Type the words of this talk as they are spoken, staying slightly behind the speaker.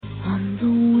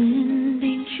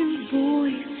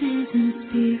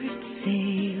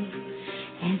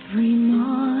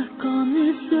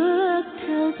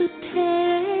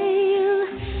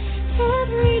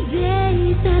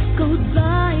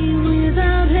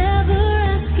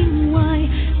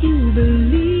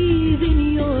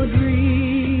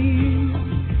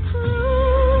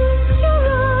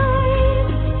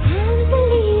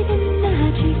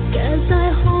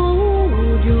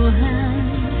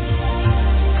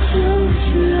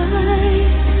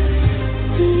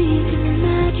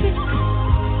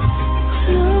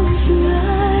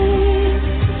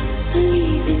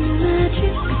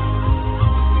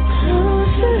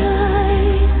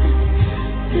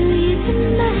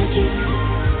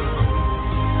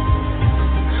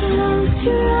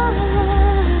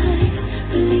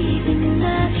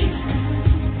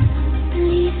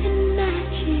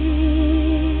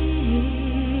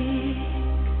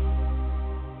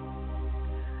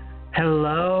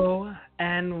Hello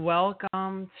and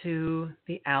welcome to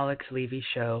the Alex Levy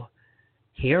Show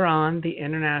here on the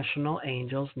International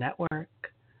Angels Network.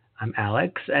 I'm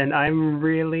Alex and I'm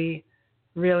really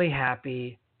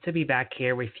happy to be back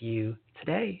here with you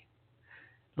today.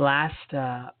 Last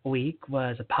week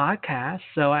was a podcast,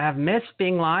 so I have missed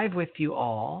being live with you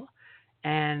all,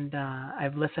 and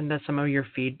I've listened to some of your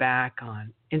feedback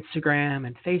on Instagram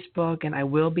and Facebook, and I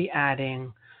will be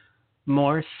adding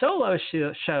more solo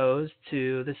shows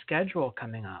to the schedule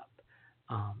coming up.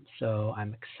 So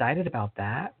I'm excited about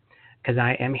that because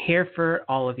I am here for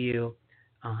all of you.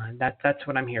 That's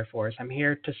what I'm here for. Is I'm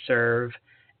here to serve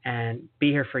and be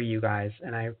here for you guys,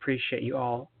 and I appreciate you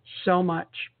all so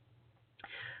much.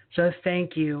 So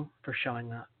thank you for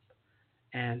showing up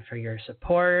and for your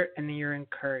support and your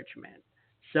encouragement.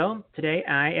 So today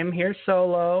I am here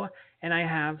solo, and I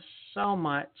have so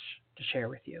much to share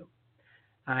with you.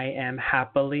 I am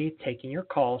happily taking your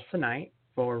calls tonight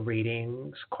for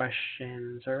readings,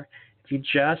 questions, or if you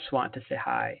just want to say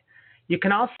hi. You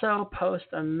can also post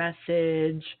a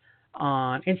message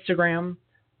on Instagram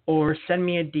or send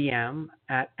me a DM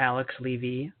at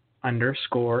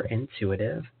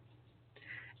AlexLevy_intuitive.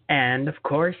 And of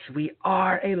course, we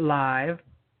are a live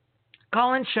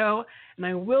call-in show, and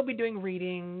I will be doing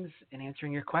readings and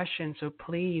answering your questions. So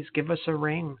please give us a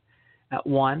ring at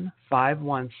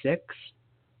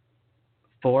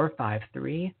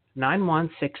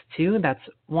 1-516-453-9162. That's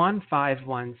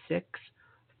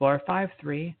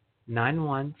 1-516-453-9162.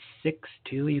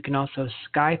 You can also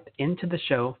Skype into the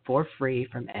show for free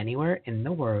from anywhere in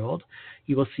the world.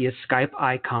 You will see a Skype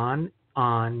icon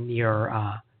on your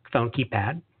phone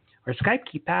keypad or Skype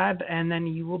keypad, and then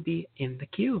you will be in the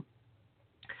queue.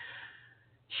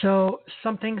 So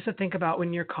some things to think about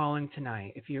when you're calling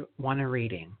tonight if you want a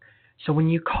reading. So when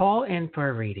you call in for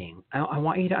a reading, I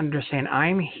want you to understand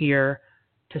I'm here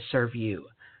to serve you.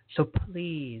 So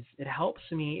please, it helps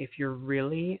me if you're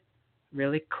really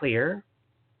clear,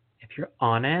 if you're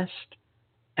honest,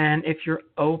 and if you're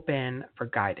open for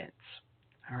guidance.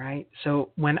 All right?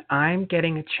 So when I'm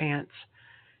getting a chance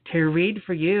to read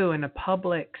for you in a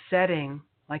public setting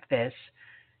like this,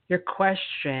 your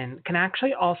question can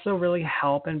actually also really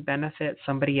help and benefit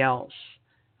somebody else.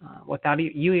 Without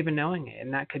you even knowing it.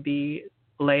 And that could be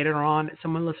later on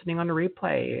someone listening on the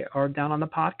replay or down on the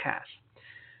podcast.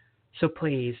 So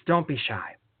please don't be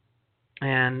shy.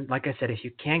 And like I said, if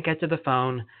you can't get to the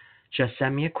phone, just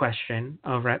send me a question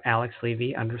over at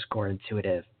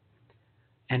AlexLevy_intuitive.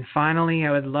 And finally,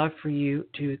 I would love for you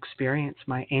to experience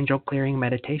my angel clearing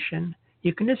meditation.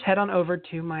 You can just head on over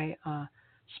to my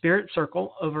spirit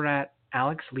circle over at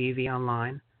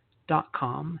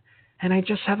AlexLevyOnline.com. And I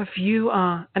just have a few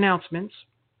announcements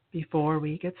before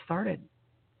we get started.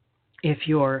 If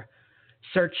you're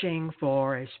searching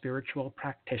for a spiritual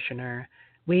practitioner,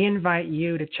 we invite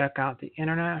you to check out the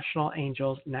International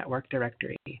Angels Network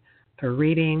directory for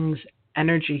readings,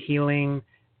 energy healing,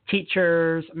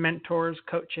 teachers, mentors,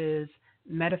 coaches,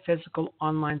 metaphysical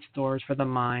online stores for the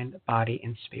mind, body,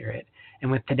 and spirit. And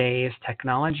with today's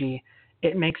technology,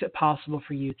 it makes it possible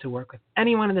for you to work with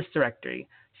anyone in this directory.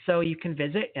 So you can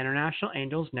visit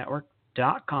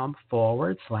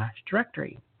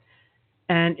internationalangelsnetwork.com/directory.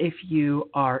 And if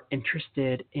you are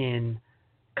interested in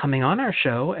coming on our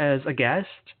show as a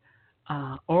guest,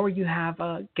 or you have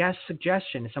a guest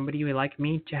suggestion, somebody you would like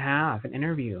me to have an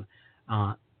interview,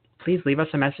 please leave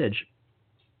us a message.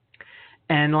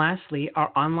 And lastly,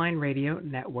 our online radio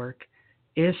network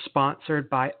is sponsored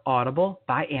by Audible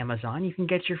by Amazon. You can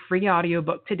get your free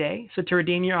audiobook today. So to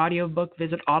redeem your audiobook,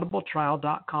 visit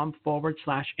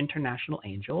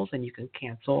audibletrial.com/internationalangels, and you can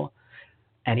cancel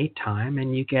anytime,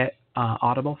 and you get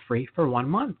Audible free for 1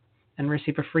 month and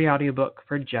receive a free audiobook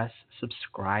for just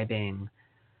subscribing.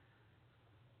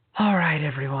 All right,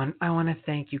 everyone. I want to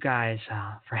thank you guys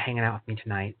for hanging out with me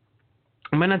tonight.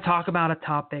 I'm going to talk about a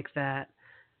topic that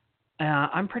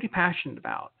I'm pretty passionate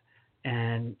about.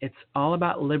 And it's all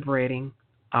about liberating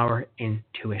our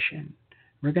intuition.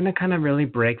 We're going to kind of really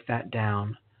break that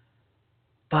down.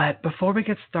 But before we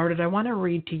get started, I want to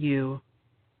read to you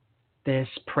this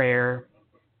prayer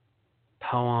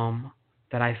poem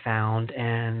that I found.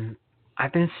 And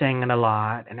I've been saying it a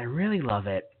lot, and I really love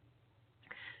it.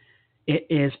 It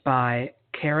is by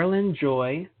Carolyn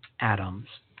Joy Adams,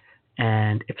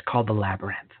 and it's called The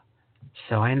Labyrinth.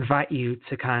 So I invite you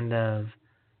to kind of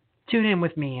tune in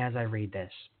with me as I read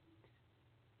this.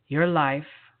 Your life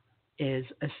is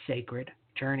a sacred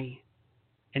journey,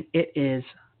 and it is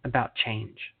about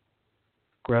change,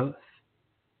 growth,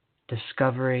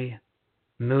 discovery,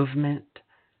 movement,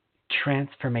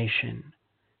 transformation,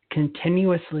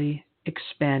 continuously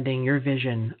expanding your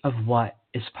vision of what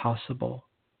is possible,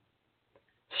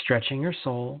 stretching your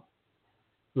soul,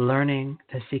 learning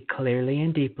to see clearly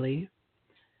and deeply,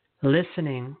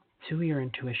 listening to your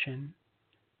intuition,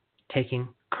 taking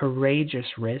courageous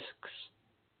risks,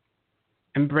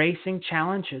 embracing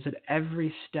challenges at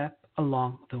every step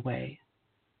along the way.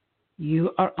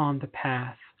 You are on the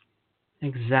path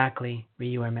exactly where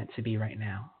you are meant to be right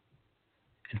now.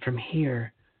 And from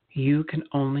here, you can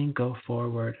only go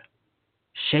forward,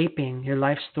 shaping your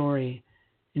life story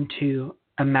into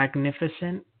a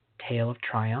magnificent tale of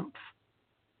triumph,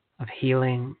 of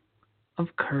healing, of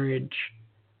courage,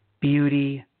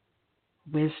 beauty,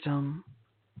 wisdom,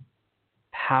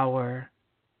 power,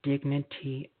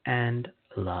 dignity, and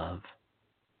love.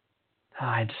 Oh,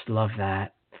 I just love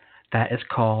that. That is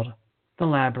called The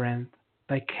Labyrinth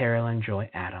by Carolyn Joy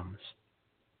Adams.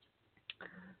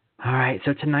 All right,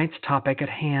 so tonight's topic at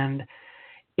hand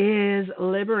is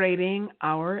liberating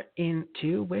our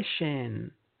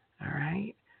intuition. All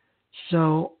right.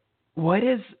 So what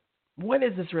does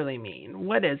this really mean?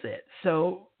 What is it?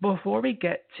 So before we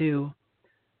get to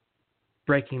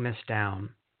breaking this down,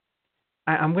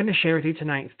 I'm going to share with you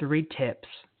tonight 3 tips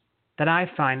that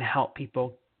I find help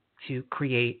people to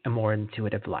create a more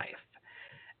intuitive life.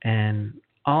 And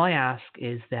all I ask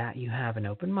is that you have an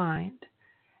open mind,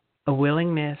 a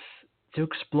willingness to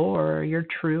explore your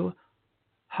true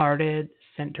hearted,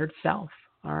 centered self.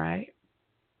 All right.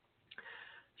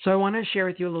 So I want to share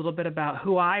with you a little bit about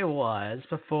who I was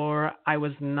before I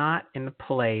was not in a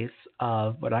place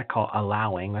of what I call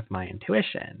allowing with my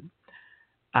intuition.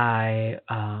 A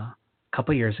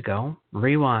couple years ago,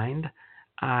 rewind,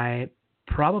 I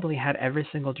probably had every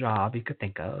single job you could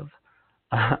think of.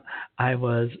 I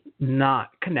was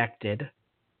not connected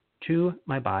to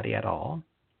my body at all.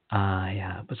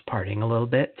 I was partying a little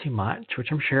bit too much, which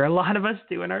I'm sure a lot of us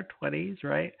do in our 20s,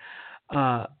 right?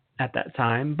 At that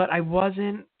time. But I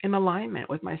wasn't in alignment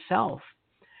with myself.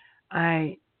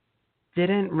 I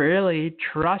didn't really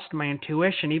trust my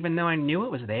intuition, even though I knew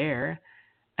it was there.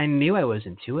 I knew I was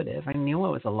intuitive. I knew I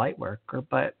was a light worker,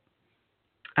 but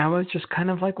I was just kind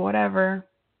of like, whatever,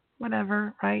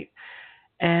 right?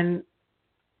 And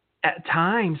at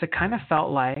times, it kind of felt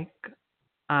like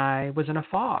I was in a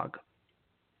fog.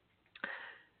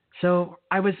 So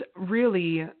I was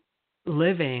really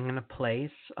living in a place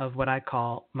of what I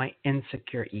call my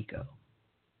insecure ego.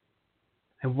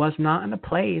 I was not in a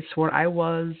place where I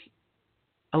was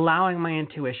allowing my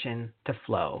intuition to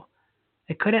flow.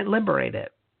 I couldn't liberate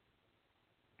it.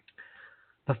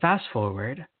 But fast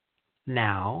forward,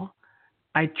 now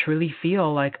I truly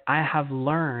feel like I have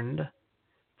learned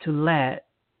to let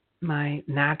my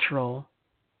natural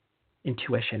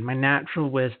intuition, my natural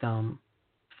wisdom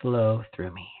flow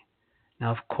through me.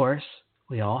 Now, of course,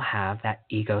 we all have that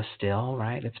ego still,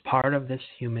 right? It's part of this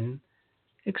human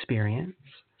experience.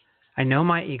 I know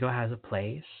my ego has a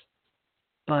place,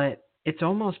 but it's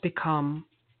almost become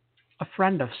a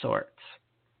friend of sorts.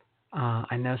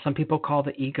 I know some people call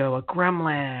the ego a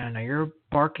gremlin or your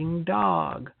barking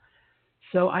dog.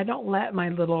 So I don't let my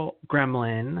little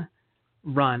gremlin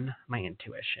run my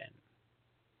intuition.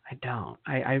 I don't.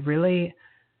 I really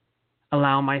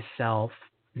allow myself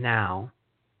now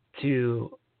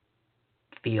to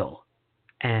feel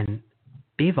and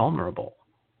be vulnerable,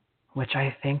 which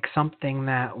I think something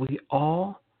that we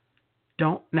all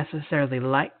don't necessarily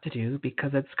like to do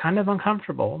because it's kind of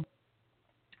uncomfortable,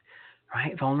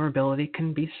 right? Vulnerability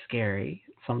can be scary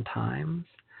sometimes,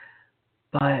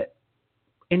 but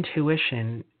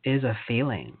intuition is a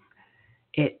feeling.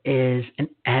 It is an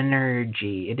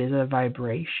energy. It is a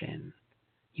vibration.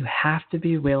 You have to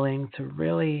be willing to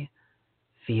really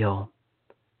feel.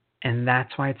 And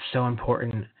that's why it's so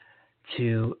important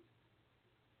to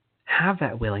have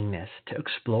that willingness to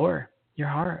explore your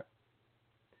heart.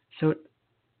 So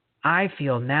I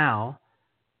feel now,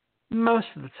 most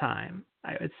of the time,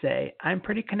 I would say, I'm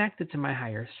pretty connected to my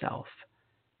higher self.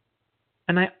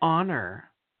 And I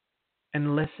honor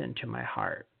and listen to my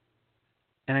heart.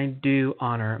 And I do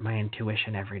honor my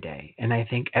intuition every day. And I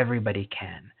think everybody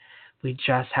can. We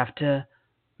just have to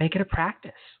make it a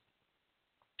practice.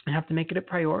 I have to make it a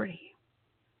priority.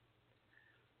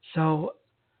 So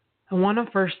I want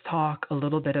to first talk a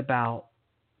little bit about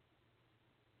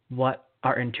what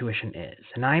our intuition is.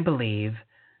 And I believe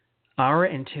our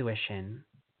intuition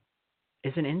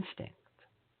is an instinct.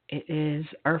 It is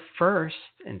our first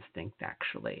instinct,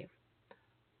 actually.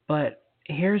 But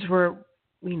here's where,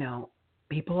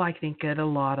 people I think get a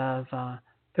lot of,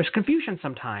 there's confusion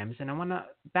sometimes, and I want to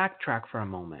backtrack for a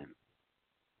moment.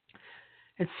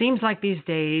 It seems like these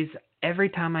days, every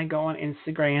time I go on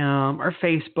Instagram or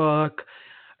Facebook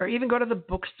or even go to the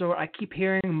bookstore, I keep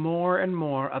hearing more and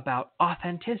more about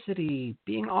authenticity,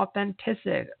 being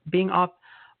authentic,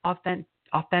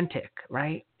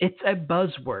 right? It's a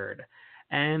buzzword.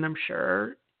 And I'm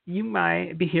sure you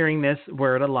might be hearing this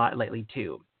word a lot lately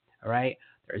too, all right?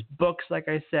 There's books, like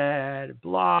I said,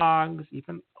 blogs,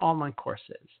 even online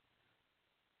courses.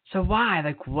 So why?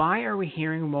 Why are we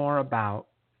hearing more about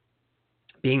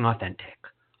being authentic?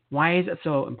 Why is it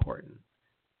so important?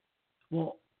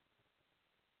 Well,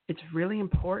 it's really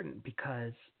important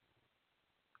because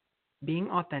being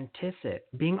authentic,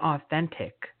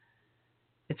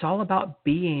 it's all about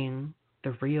being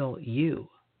the real you.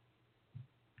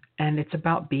 And it's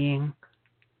about being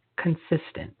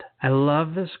consistent. I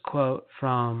love this quote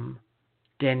from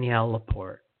Danielle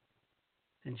Laporte.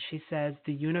 And she says,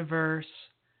 the universe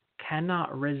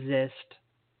cannot resist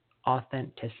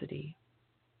authenticity.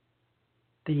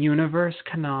 The universe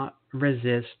cannot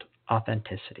resist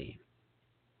authenticity.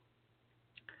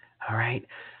 All right.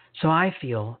 So I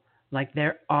feel like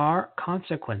there are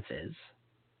consequences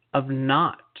of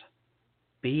not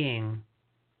being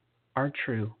our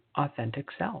true authentic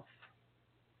self.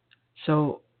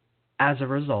 So as a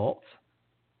result,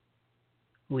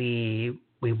 we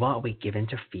give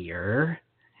into fear,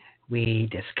 we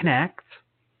disconnect,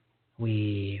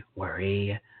 we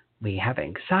worry, we have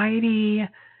anxiety,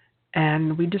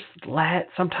 and we just let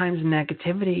sometimes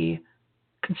negativity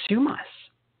consume us.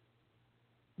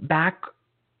 Back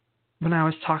when I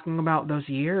was talking about those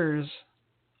years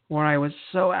where I was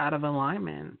so out of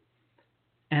alignment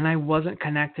and I wasn't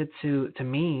connected to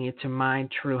me, to my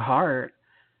true heart,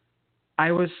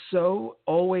 I was so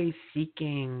always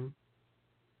seeking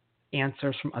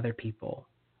answers from other people.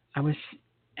 I was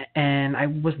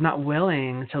not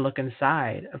willing to look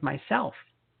inside of myself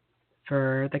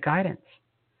for the guidance.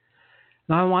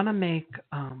 Now I want to make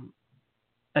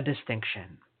a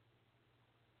distinction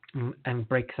and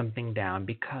break something down,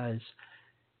 because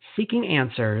seeking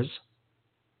answers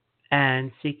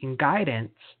and seeking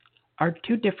guidance are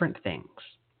two different things.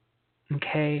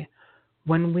 Okay?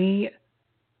 When we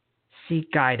seek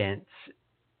guidance,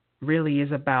 really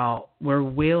is about we're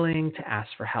willing to ask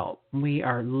for help. We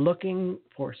are looking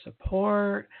for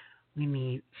support. We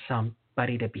need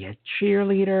somebody to be a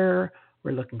cheerleader.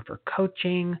 We're looking for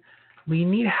coaching. We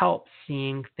need help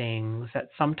seeing things that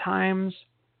sometimes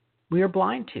we are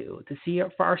blind to see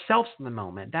it for ourselves in the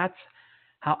moment. That's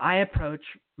how I approach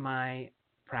my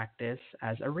practice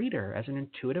as a reader, as an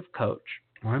intuitive coach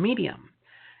or a medium.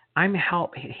 I'm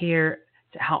here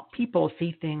to help people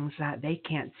see things that they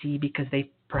can't see because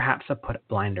they perhaps have put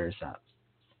blinders up.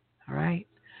 All right?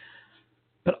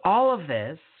 But all of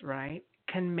this, right,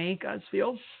 can make us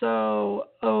feel so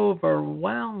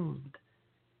overwhelmed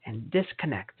and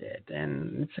disconnected,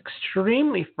 and it's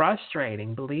extremely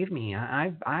frustrating. Believe me,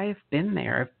 I've been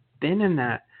there. I've been in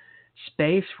that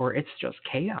space where it's just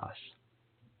chaos,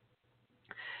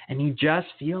 and you just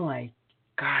feel like,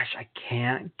 gosh, I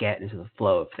can't get into the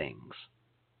flow of things,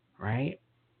 right?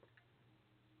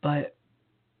 But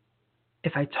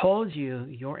if I told you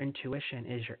your intuition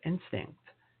is your instinct,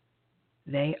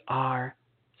 they are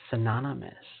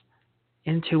synonymous.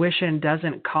 Intuition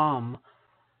doesn't come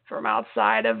from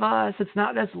outside of us. It's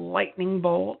not this lightning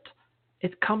bolt.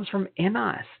 It comes from in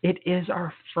us. It is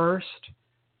our first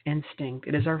instinct.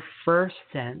 It is our first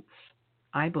sense,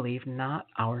 I believe, not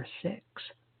our sixth.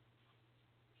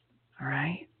 All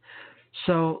right?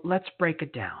 So let's break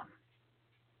it down.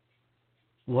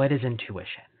 What is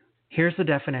intuition? Here's the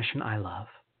definition I love,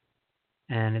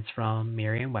 and it's from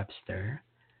Merriam-Webster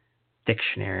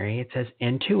Dictionary. It says,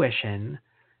 intuition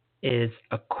is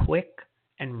a quick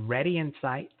and ready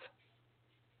insight.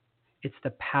 It's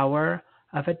the power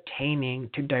of attaining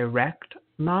to direct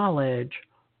knowledge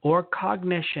or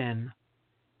cognition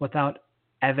without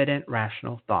evident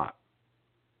rational thought.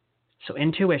 So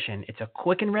intuition, it's a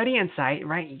quick and ready insight,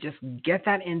 right? You just get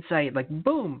that insight like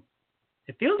boom.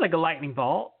 It feels like a lightning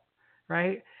bolt,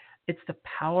 right? It's the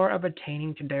power of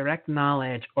attaining to direct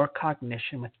knowledge or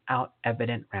cognition without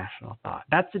evident rational thought.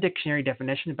 That's the dictionary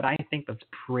definition, but I think that's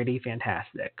pretty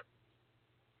fantastic.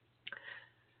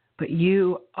 But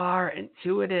you are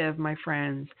intuitive, my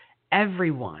friends.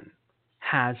 Everyone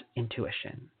has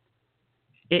intuition.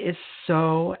 It is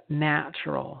so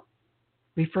natural.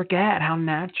 We forget how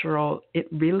natural it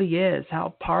really is,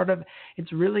 how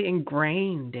it's really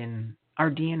ingrained in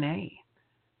our DNA.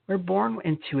 We're born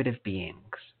intuitive beings.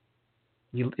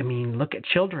 Look at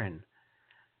children.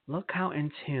 Look how in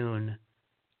tune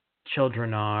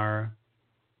children are,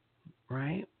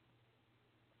 right?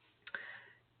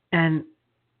 And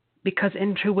because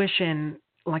intuition,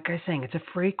 like I was saying, it's a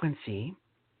frequency.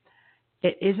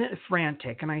 It isn't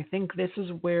frantic. And I think this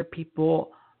is where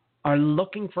people are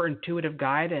looking for intuitive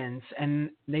guidance, and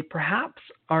they perhaps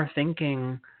are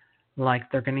thinking like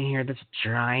they're going to hear this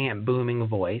giant booming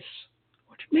voice,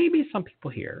 which maybe some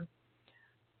people hear,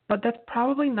 but that's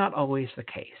probably not always the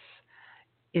case.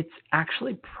 It's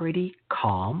actually pretty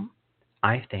calm,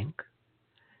 I think,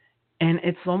 and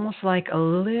it's almost like a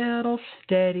little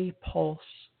steady pulse,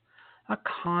 a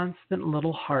constant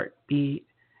little heartbeat,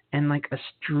 and like a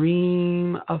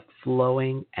stream of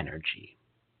flowing energy.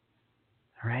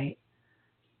 All right?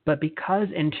 But because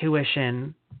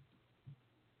intuition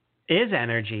is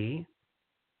energy,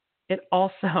 it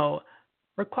also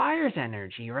requires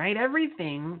energy, right?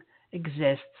 Everything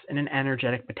exists in an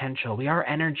energetic potential. We are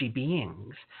energy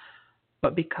beings.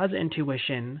 But because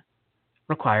intuition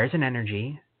requires an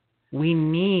energy, we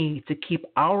need to keep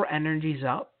our energies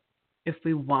up if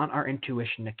we want our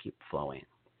intuition to keep flowing.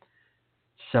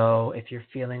 So if you're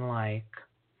feeling like,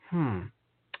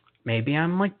 maybe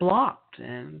I'm like blocked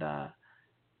and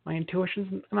my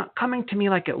intuition's not coming to me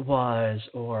like it was,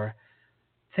 or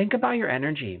think about your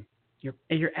energy.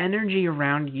 Your energy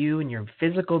around you and your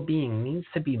physical being needs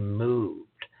to be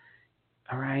moved.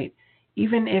 All right?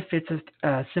 Even if it's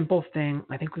a simple thing,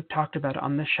 I think we've talked about it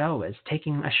on the show, is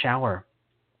taking a shower,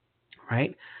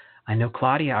 right? I know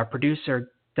Claudia, our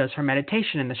producer, does her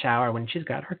meditation in the shower when she's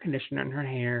got her conditioner in her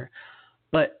hair.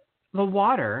 But the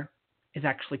water is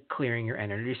actually clearing your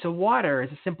energy. So water, as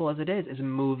simple as it is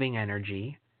moving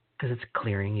energy because it's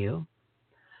clearing you.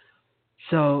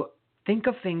 So think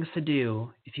of things to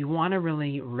do if you want to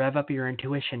really rev up your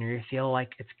intuition or you feel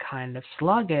like it's kind of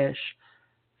sluggish.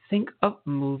 Think of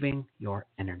moving your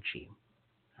energy.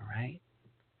 All right?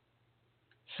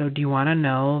 So do you want to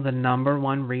know the number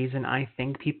one reason I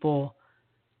think people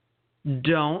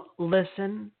don't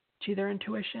listen to their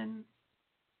intuition?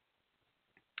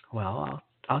 Well,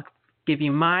 I'll give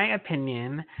you my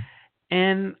opinion,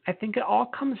 and I think it all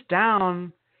comes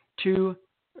down to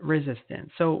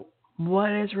resistance. So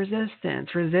what is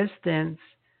resistance? Resistance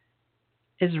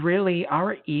is really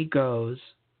our ego's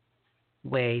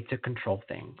way to control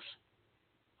things.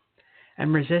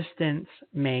 And resistance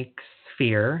makes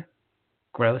fear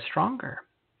grow stronger.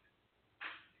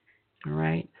 All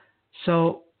right?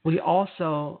 So we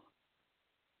also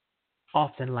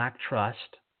often lack trust.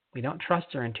 We don't trust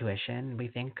our intuition. We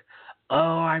think, oh,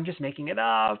 I'm just making it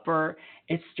up, or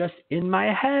it's just in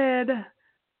my head,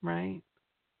 right?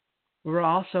 We're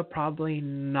also probably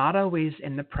not always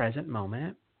in the present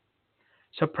moment.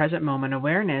 So present moment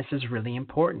awareness is really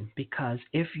important, because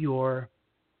if you're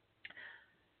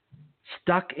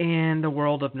stuck in the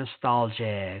world of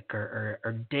nostalgic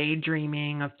or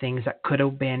daydreaming of things that could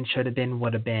have been, should have been,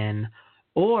 would have been,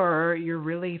 or you're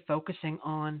really focusing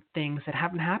on things that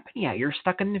haven't happened yet, you're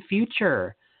stuck in the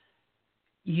future,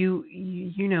 you're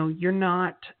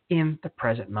not in the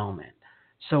present moment.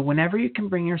 So whenever you can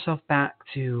bring yourself back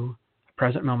to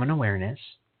present moment awareness,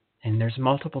 and there's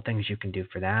multiple things you can do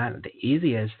for that. The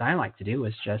easiest I like to do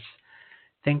is just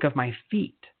think of my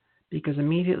feet, because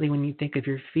immediately when you think of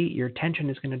your feet, your attention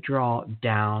is going to draw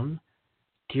down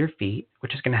to your feet,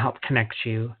 which is going to help connect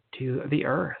you to the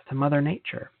earth, to Mother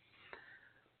Nature.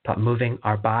 But moving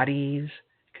our bodies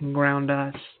can ground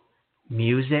us.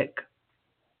 Music.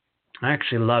 I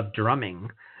actually love drumming.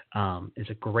 Is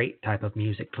a great type of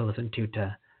music to listen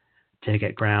to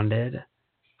get grounded.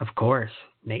 Of course,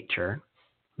 nature.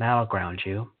 That'll ground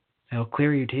you. It'll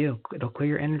clear you too. It'll clear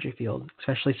your energy field,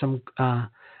 especially some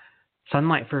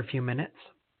sunlight for a few minutes.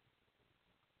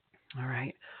 All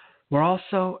right. We're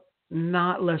also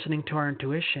not listening to our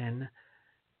intuition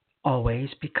always,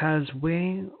 because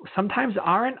we sometimes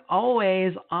aren't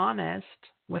always honest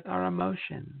with our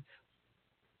emotions,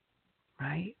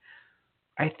 right?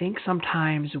 I think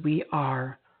sometimes we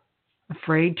are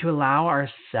afraid to allow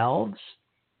ourselves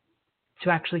to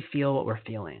actually feel what we're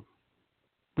feeling.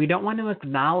 We don't want to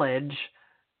acknowledge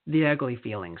the ugly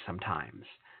feelings sometimes.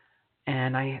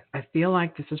 And I feel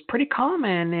like this is pretty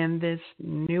common in this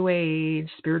new age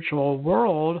spiritual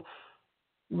world,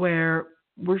 where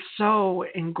we're so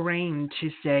ingrained to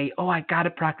say, oh, I got to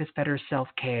practice better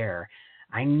self-care.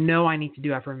 I know I need to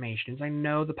do affirmations. I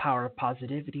know the power of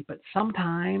positivity. But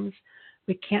sometimes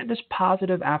we can't just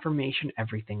positive affirmation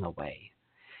everything away.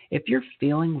 If you're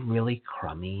feeling really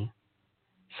crummy,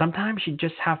 Sometimes you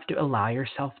just have to allow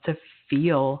yourself to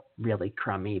feel really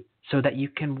crummy so that you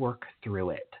can work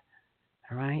through it.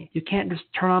 All right? You can't just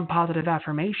turn on positive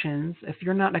affirmations if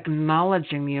you're not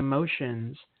acknowledging the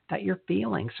emotions that you're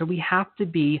feeling. So we have to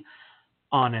be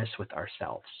honest with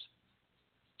ourselves.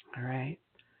 All right?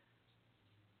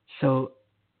 So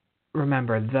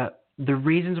remember, the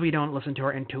reasons we don't listen to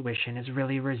our intuition is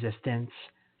really resistance.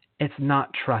 It's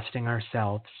not trusting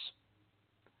ourselves.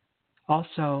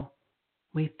 Also,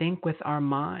 we think with our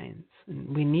minds,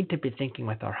 and we need to be thinking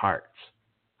with our hearts.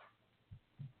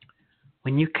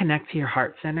 When you connect to your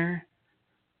heart center,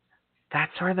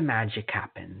 that's where the magic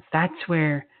happens. That's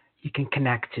where you can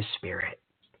connect to spirit.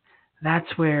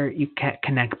 That's where you can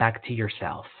connect back to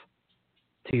yourself,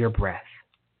 to your breath.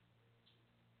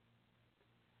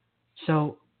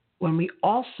 So when we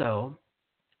also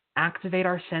activate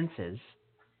our senses,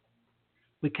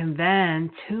 we can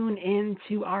then tune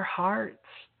into our hearts.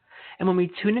 And when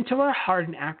we tune into our heart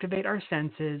and activate our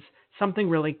senses, something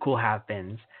really cool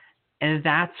happens. And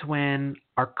that's when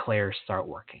our clairs start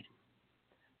working.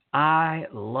 I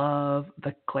love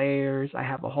the clairs. I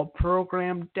have a whole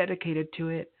program dedicated to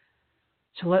it.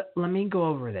 So let me go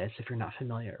over this if you're not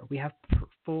familiar. We have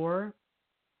 4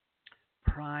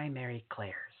 primary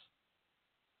clairs.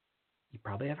 You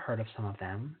probably have heard of some of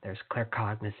them. There's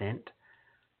claircognizant,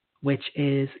 which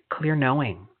is clear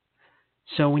knowing.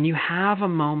 So when you have a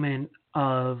moment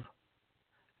of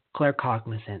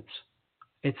claircognizance,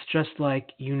 it's just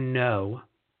like you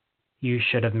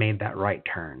should have made that right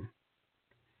turn.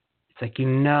 It's like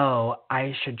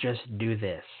I should just do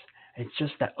this. It's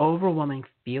just that overwhelming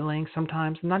feeling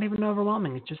sometimes, not even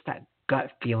overwhelming, it's just that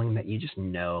gut feeling that you just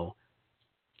know.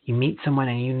 You meet someone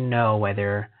and you know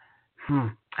whether,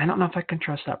 I don't know if I can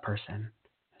trust that person.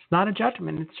 It's not a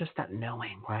judgment, it's just that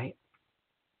knowing, right?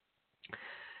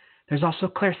 There's also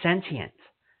clairsentient.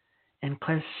 And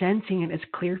clairsentient is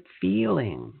clear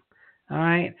feeling. All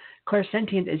right?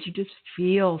 Clairsentient is you just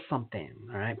feel something.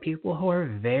 All right? People who are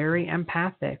very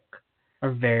empathic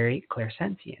are very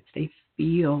clairsentient. They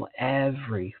feel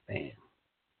everything.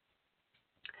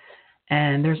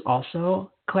 And there's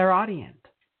also clairaudient.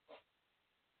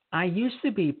 I used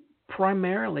to be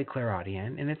primarily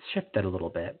clairaudient, and it's shifted a little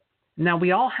bit. Now,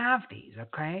 we all have these,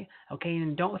 okay? Okay,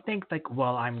 and don't think like,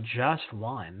 well, I'm just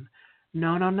one.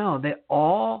 No. They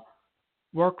all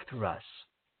work through us.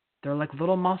 They're like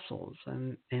little muscles,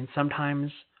 and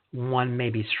sometimes one may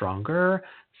be stronger,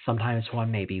 sometimes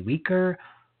one may be weaker,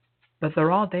 but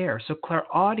they're all there. So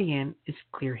clairaudient is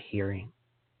clear hearing,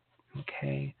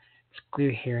 okay? It's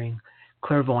clear hearing.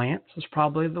 Clairvoyance is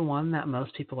probably the one that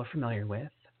most people are familiar with.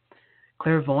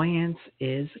 Clairvoyance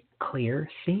is clear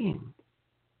seeing.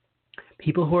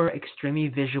 People who are extremely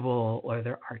visual or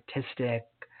they're artistic,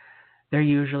 they're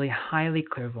usually highly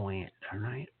clairvoyant, all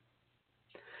right?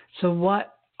 So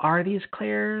what are these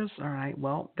clairs? All right,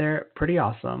 well, they're pretty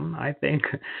awesome, I think.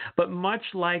 But much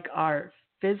like our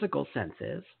physical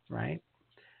senses, right,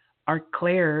 our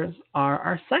clairs are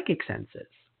our psychic senses.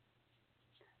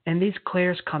 And these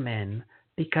clairs come in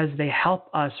because they help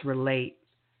us relate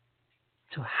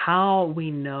to how we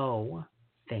know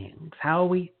things, how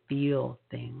we feel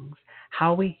things,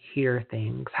 how we hear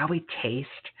things, how we taste,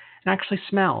 and actually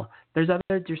smell. There's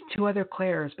 2 other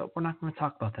clairs, but we're not going to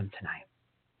talk about them tonight.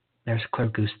 There's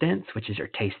clairgustance, which is your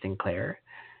tasting clair.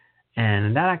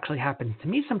 And that actually happens to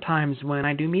me sometimes when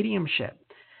I do mediumship.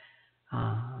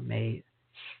 May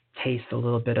taste a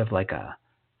little bit of like a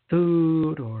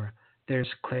food, or there's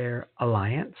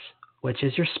clairalliance, which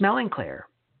is your smelling clair.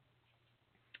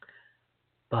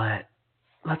 But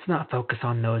let's not focus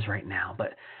on those right now.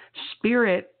 But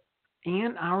spirit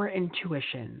and our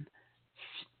intuition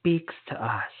speaks to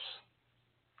us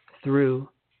through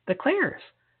the clairs.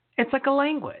 It's like a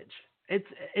language.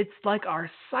 It's like our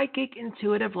psychic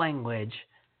intuitive language,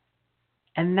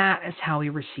 and that is how we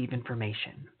receive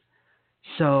information.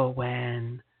 So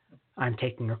when I'm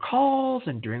taking your calls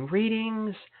and doing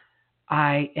readings,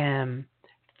 I am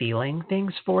feeling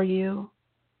things for you.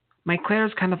 My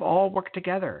clairs kind of all work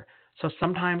together. So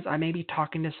sometimes I may be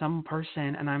talking to some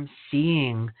person and I'm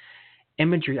seeing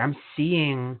imagery. I'm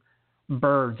seeing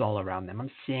birds all around them.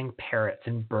 I'm seeing parrots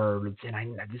and birds, and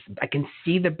I can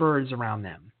see the birds around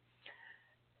them.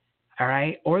 All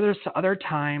right? Or there's other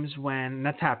times when,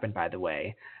 that's happened, by the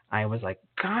way, I was like,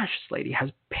 gosh, this lady has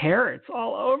parrots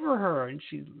all over her. And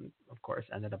she, of course,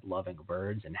 ended up loving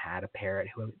birds and had a parrot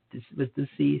who was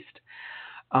deceased.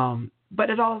 But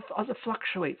it also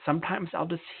fluctuates. Sometimes I'll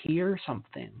just hear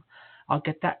something. I'll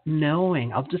get that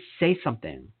knowing. I'll just say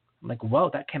something. I'm like, whoa,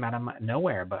 that came out of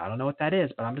nowhere, but I don't know what that is,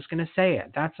 but I'm just going to say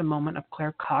it. That's a moment of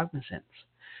claircognizance.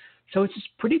 So it's just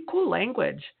pretty cool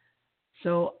language.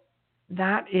 So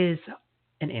that is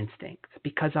an instinct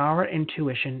because our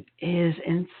intuition is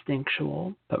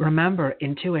instinctual. But remember,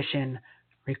 intuition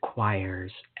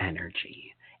requires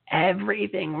energy.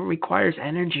 Everything requires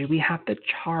energy. We have to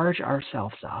charge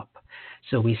ourselves up.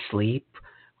 So we sleep,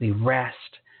 we rest,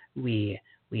 we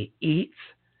eat,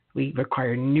 we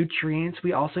require nutrients.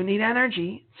 We also need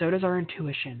energy. So does our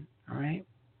intuition. All right.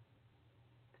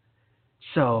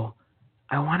 So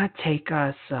I want to take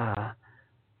us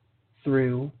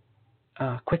through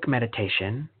a quick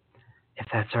meditation, if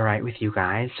that's all right with you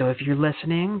guys. So if you're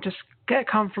listening, just get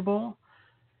comfortable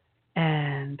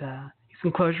and you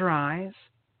can close your eyes.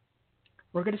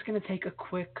 We're just going to take a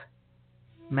quick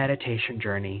meditation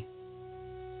journey.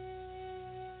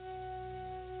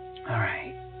 All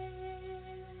right.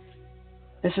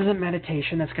 This is a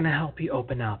meditation that's going to help you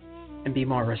open up and be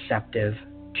more receptive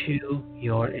to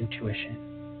your intuition.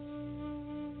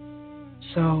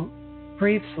 So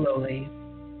breathe slowly.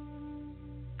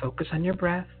 Focus on your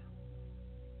breath.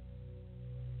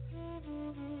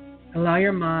 Allow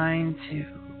your mind to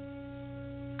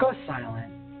go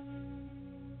silent.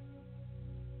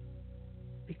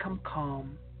 Become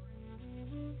calm.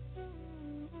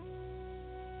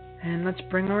 And let's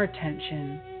bring our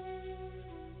attention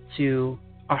to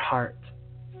our heart.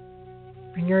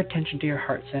 Bring your attention to your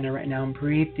heart center right now and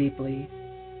breathe deeply.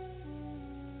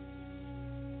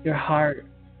 Your heart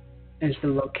is the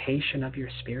location of your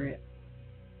spirit.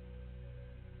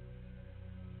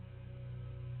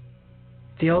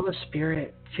 Feel the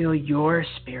spirit, feel your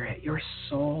spirit, your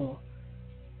soul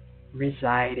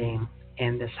residing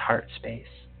in this heart space.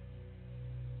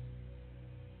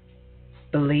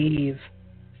 Believe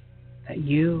that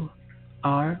you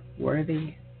are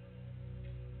worthy.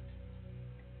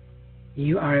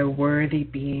 You are a worthy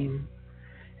being,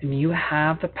 and you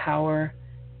have the power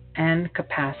and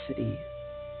capacity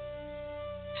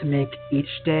to make each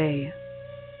day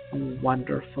a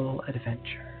wonderful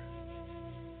adventure.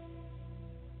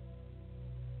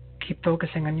 Keep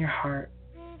focusing on your heart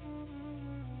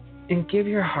and give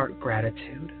your heart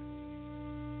gratitude.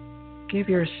 Give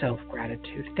yourself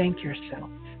gratitude. Thank yourself.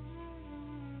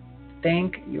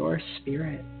 Thank your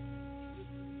spirit.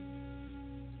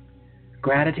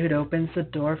 Gratitude opens the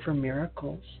door for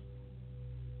miracles.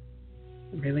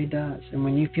 It really does. And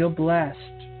when you feel blessed,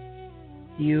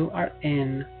 you are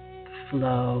in the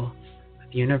flow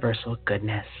of universal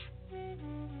goodness.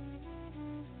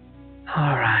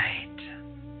 All right.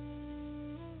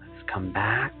 Let's come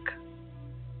back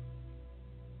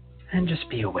and just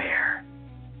be aware.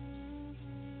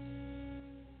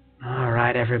 All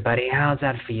right, everybody. How's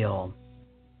that feel?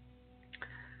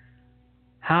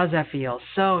 How's that feel?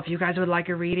 So if you guys would like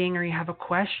a reading or you have a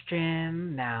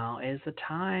question, now is the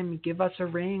time. Give us a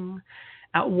ring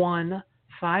at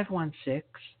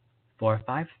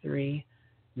 1-516-453-9162.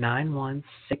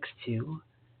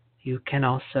 You can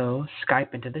also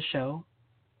Skype into the show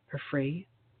for free.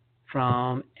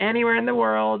 From anywhere in the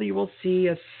world, you will see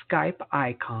a Skype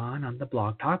icon on the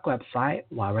Blog Talk website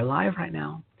while we're live right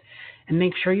now. And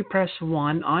make sure you press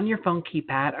 1 on your phone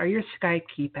keypad or your Skype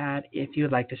keypad if you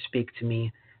would like to speak to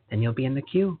me. Then you'll be in the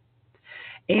queue.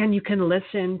 And you can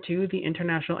listen to the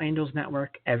International Angels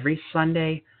Network every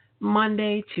Sunday,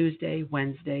 Monday, Tuesday,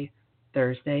 Wednesday,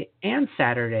 Thursday, and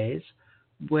Saturdays,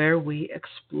 where we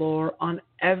explore on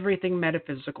everything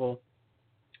metaphysical,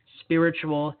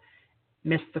 spiritual,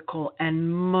 mystical,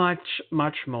 and much,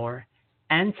 much more,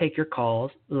 and take your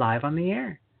calls live on the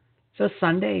air. So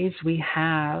Sundays, we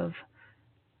have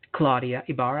Claudia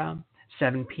Ibarra,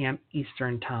 7 p.m.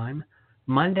 Eastern Time.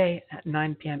 Monday at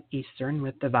 9 p.m. Eastern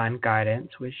with Divine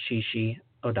Guidance with Shishi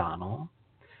O'Donnell.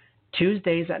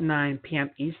 Tuesdays at 9 p.m.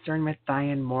 Eastern with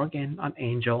Diane Morgan on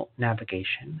Angel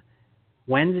Navigation.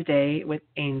 Wednesday with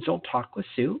Angel Talk with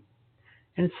Sue.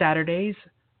 And Saturdays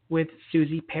with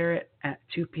Susie Parrott at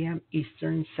 2 p.m.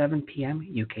 Eastern, 7 p.m.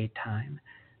 UK time.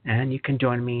 And you can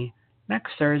join me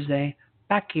next Thursday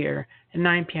back here at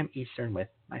 9 p.m. Eastern with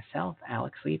myself,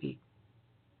 Alex Levy.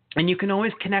 And you can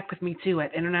always connect with me too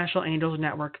at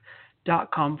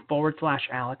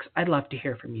internationalangelsnetwork.com/Alex. I'd love to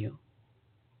hear from you.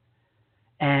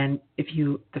 And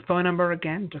the phone number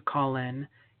again to call in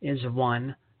is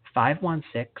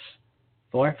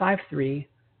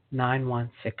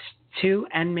 1-516-453-9162.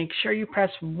 And make sure you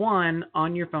press 1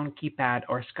 on your phone keypad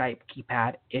or Skype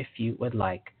keypad if you would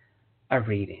like a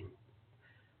reading.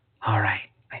 All right.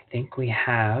 I think we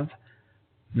have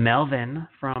Melvin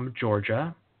from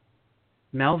Georgia.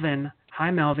 Melvin, hi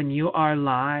Melvin, you are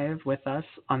live with us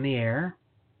on the air.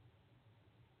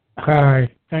 Hi,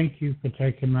 thank you for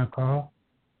taking my call.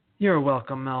 You're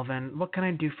welcome, Melvin. What can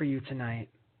I do for you tonight?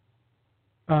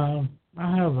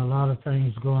 I have a lot of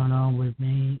things going on with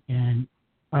me, and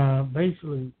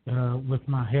basically with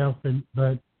my health,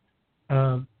 but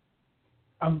uh,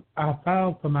 I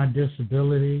filed for my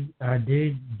disability. I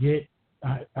did get.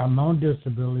 I'm on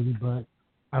disability, but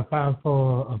I filed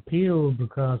for appeal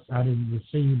because I didn't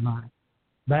receive my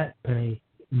back pay,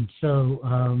 and so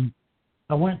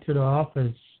I went to the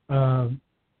office.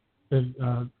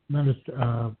 The minister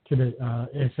to the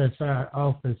SSI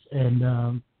office,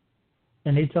 and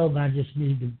they told me I just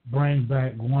need to bring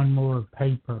back one more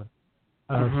paper,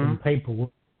 some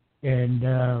paperwork, and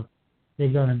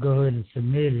they're gonna go ahead and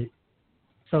submit it.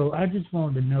 So I just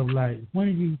wanted to know, like, when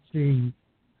do you see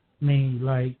me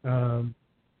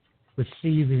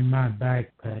receiving my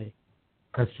back pay?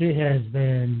 Because it has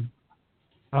been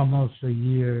almost a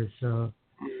year, so.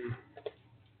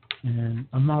 And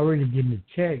I'm already getting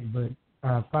a check, but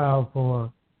I filed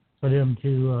for them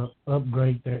to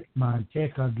upgrade my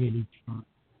check I get each month.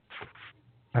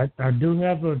 I do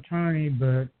have an attorney,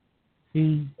 but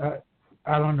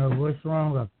I don't know what's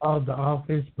wrong. I called the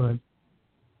office, but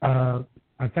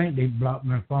I think they blocked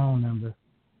my phone number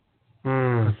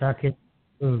because I can't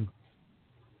move,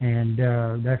 and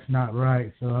that's not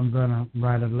right. So I'm gonna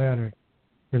write a letter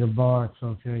to the Bar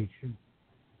Association.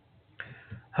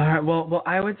 All right. Well,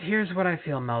 here's what I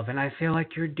feel, Melvin. I feel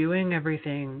like you're doing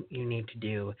everything you need to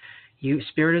do.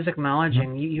 Spirit is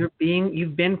acknowledging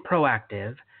you've been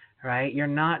proactive, right? You're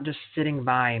not just sitting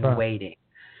by and waiting.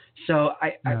 So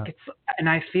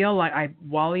I feel like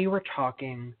while you were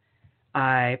talking,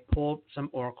 I pulled some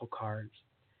oracle cards,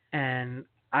 and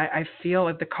I feel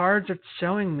like the cards are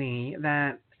showing me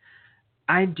that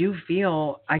I do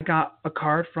feel I got a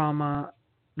card from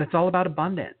that's all about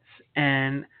abundance,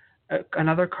 and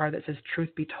another card that says truth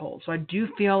be told. So I do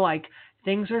feel like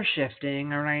things are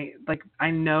shifting, all right? Like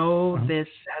I know this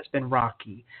has been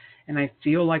rocky, and I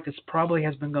feel like this probably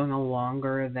has been going on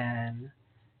longer than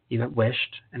you had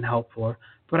wished and hoped for.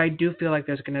 But I do feel like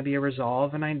there's going to be a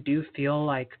resolve, and I do feel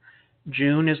like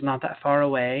June is not that far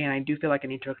away, and I do feel like I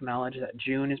need to acknowledge that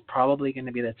June is probably going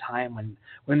to be the time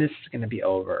when this is going to be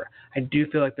over. I do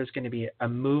feel like there's going to be a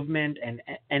movement and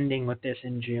ending with this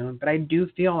in June, but I do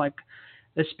feel like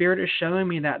the Spirit is showing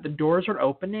me that the doors are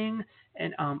opening,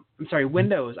 and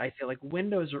windows. I feel like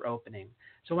windows are opening.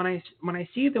 So when I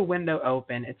see the window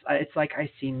open, it's like I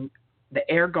see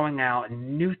the air going out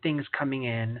and new things coming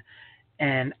in,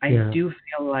 and I do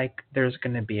feel like there's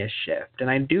going to be a shift. And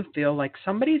I do feel like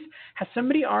has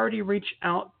somebody already reached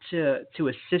out to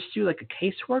assist you, like a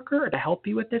caseworker, or to help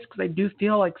you with this? Because I do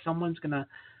feel like someone's going to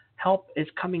is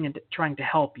coming and trying to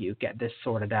help you get this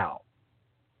sorted out.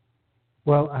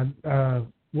 Well,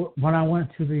 when I went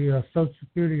to the Social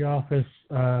Security office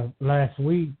last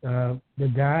week, the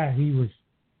guy, he was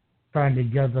trying to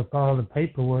gather up all the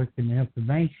paperwork and the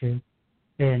information,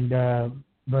 and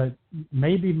but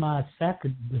maybe my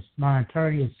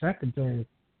attorney and secretary,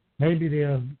 maybe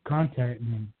they'll contact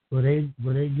me. Will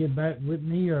they get back with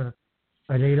me, or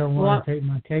they don't want to take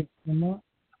my case anymore?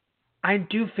 I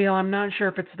do feel, I'm not sure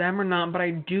if it's them or not, but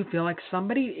I do feel like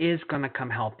somebody is going to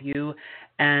come help you.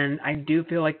 And I do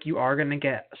feel like you are going to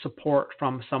get support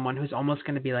from someone who's almost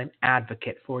going to be like an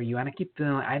advocate for you. And I keep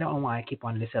feeling, I don't know why I keep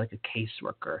wanting to say like a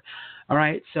caseworker. All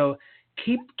right. So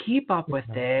keep up with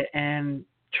it and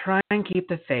try and keep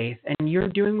the faith. And you're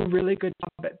doing a really good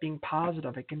job at being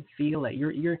positive. I can feel it.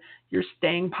 You're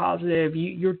staying positive.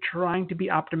 You're trying to be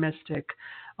optimistic.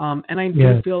 And I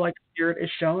do feel like Spirit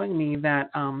is showing me that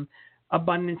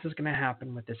abundance is going to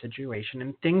happen with this situation,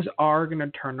 and things are going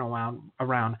to turn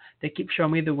around. They keep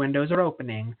showing me the windows are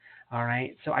opening. All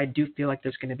right. So I do feel like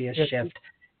there's going to be a shift.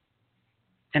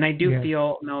 And I do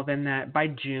feel, Melvin, that by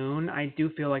June, I do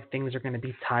feel like things are going to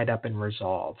be tied up and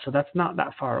resolved. So that's not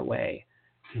that far away,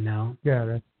 you know?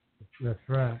 Yeah, that's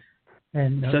right.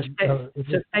 And so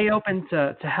stay open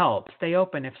to help. Stay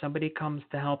open if somebody comes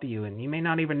to help you, and you may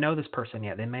not even know this person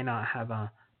yet. They may not have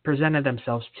presented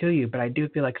themselves to you, but I do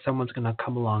feel like someone's going to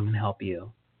come along and help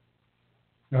you.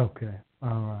 Okay.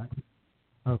 All right.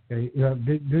 Okay.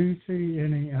 Do you see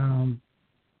any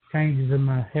changes in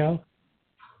my health?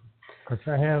 Because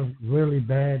I have really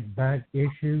bad back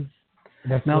issues.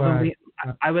 That's Melvin,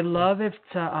 I would love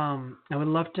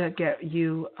to get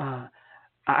you.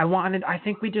 I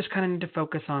think we just kind of need to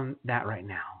focus on that right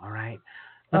now. All right.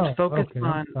 Let's focus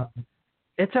on.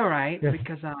 It's all right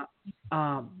because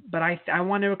but I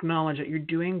want to acknowledge that you're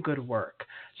doing good work.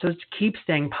 So just keep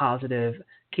staying positive,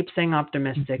 keep staying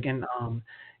optimistic, and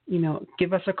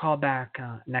give us a call back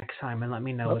next time and let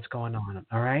me know what's going on.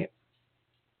 All right.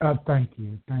 Thank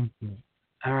you.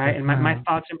 All right, and my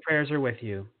thoughts and prayers are with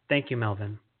you. Thank you,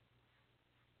 Melvin.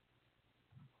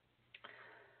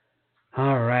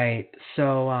 All right.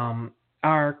 So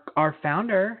our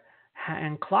founder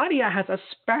and Claudia has a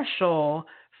special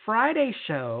Friday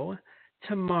show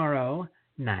tomorrow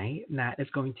night. And that is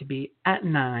going to be at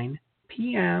 9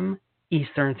 p.m.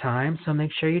 Eastern time. So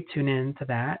make sure you tune in to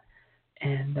that.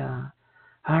 And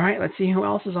all right, let's see who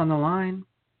else is on the line.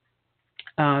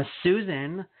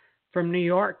 Susan from New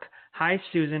York. Hi,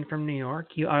 Susan from New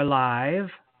York. You are live.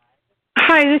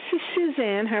 Hi, this is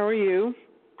Suzanne. How are you?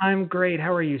 I'm great.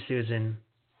 How are you, Susan?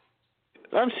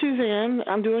 I'm Suzanne.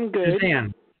 I'm doing good.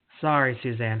 Suzanne. Sorry,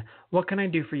 Suzanne. What can I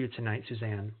do for you tonight,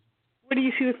 Suzanne? What do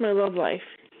you see with my love life?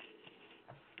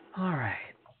 All right.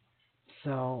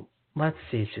 So let's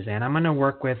see, Suzanne. I'm going to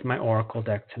work with my Oracle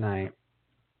deck tonight,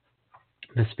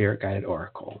 the Spirit Guided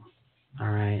Oracle. All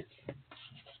right.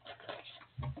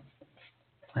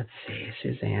 Let's see,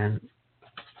 Suzanne.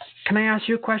 Can I ask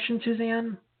you a question,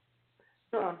 Suzanne?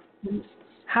 Sure.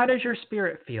 How does your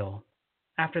spirit feel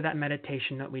after that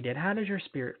meditation that we did? How does your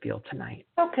spirit feel tonight?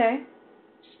 Okay.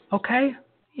 Okay?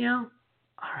 Yeah?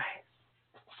 All right.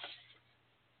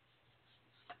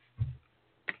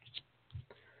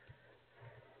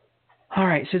 All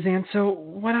right, Suzanne. So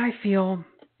what I feel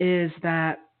is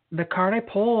that the card I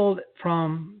pulled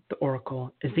from the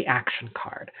Oracle is the action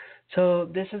card. So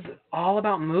this is all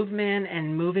about movement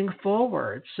and moving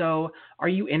forward. So are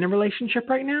you in a relationship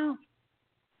right now?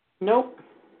 Nope.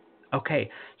 Okay,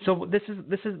 so this is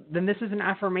an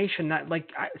affirmation that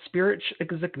spirit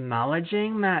is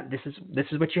acknowledging that this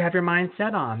is what you have your mind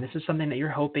set on. This is something that you're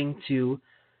hoping to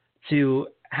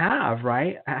have,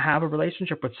 right? Have a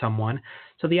relationship with someone.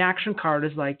 So the action card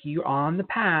is like you're on the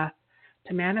path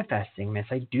to manifesting this.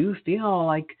 I do feel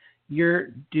like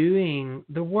you're doing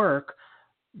the work,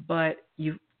 but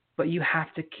you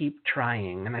have to keep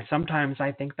trying. And sometimes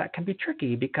I think that can be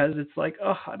tricky because it's like,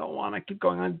 oh, I don't want to keep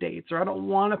going on dates, or I don't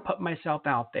want to put myself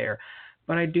out there.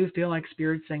 But I do feel like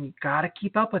Spirit's saying you got to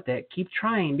keep up with it, keep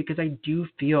trying, because I do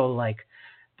feel like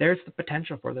there's the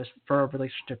potential for a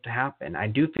relationship to happen. I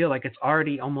do feel like it's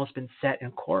already almost been set in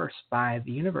course by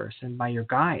the universe and by your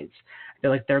guides. I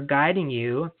feel like they're guiding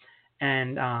you.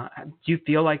 And do you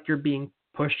feel like you're being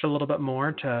pushed a little bit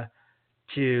more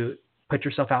to put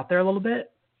yourself out there a little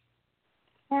bit?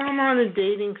 Well, I'm on a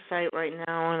dating site right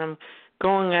now, and I'm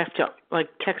going after,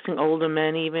 texting older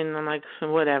men even. I'm like,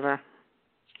 whatever.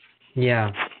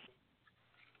 Yeah.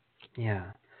 Yeah.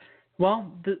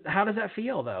 Well, how does that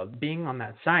feel, though, being on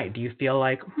that site? Do you feel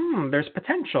like, there's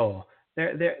potential?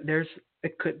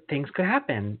 Things could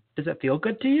happen. Does it feel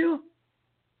good to you?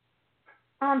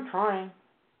 I'm trying.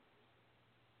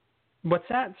 What's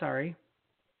that? Sorry.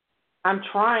 I'm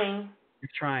trying. You're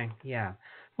trying, yeah.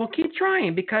 Well, keep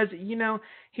trying because,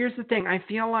 here's the thing. I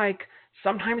feel like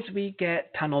sometimes we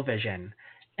get tunnel vision.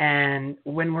 And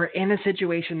when we're in a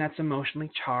situation that's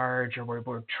emotionally charged or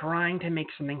we're trying to make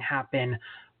something happen,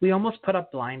 we almost put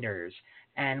up blinders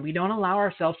and we don't allow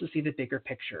ourselves to see the bigger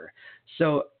picture.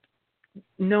 So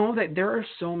know that there are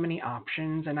so many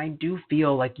options, and I do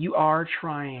feel like you are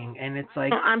trying, and it's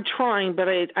like... I'm trying, but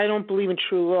I don't believe in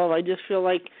true love. I just feel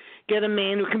like get a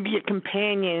man who can be a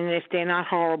companion, and if they're not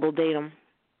horrible, date them.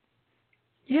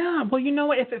 Yeah, well, you know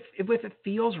what? If it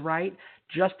feels right,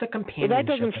 just a companionship. Well, that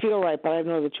doesn't feel right, but I have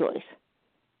no other choice.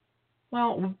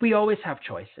 Well, we always have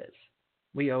choices.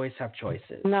 We always have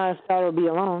choices. Not if I will be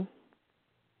alone.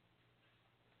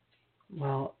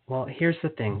 Well, here's the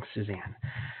thing, Suzanne.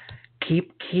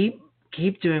 Keep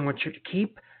doing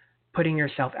keep putting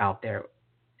yourself out there,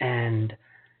 and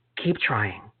keep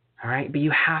trying. All right, but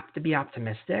you have to be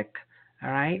optimistic.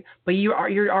 All right, but you're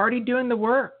already doing the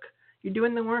work. You're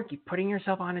doing the work. You're putting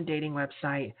yourself on a dating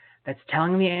website that's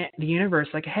telling the universe,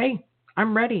 like, hey,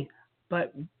 I'm ready,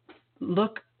 but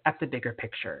look at the bigger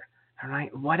picture. All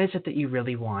right, what is it that you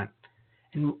really want?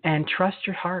 And trust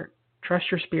your heart, trust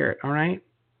your spirit. All right.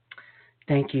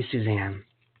 Thank you, Suzanne.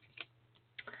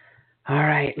 All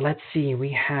right, let's see.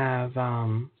 We have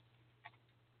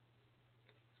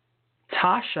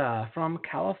Tasha from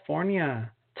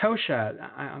California. Tosha,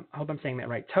 I hope I'm saying that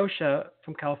right. Tosha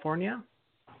from California?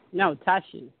 No,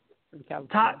 Tashi from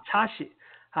California. Tashi.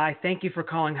 Hi, thank you for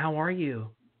calling. How are you?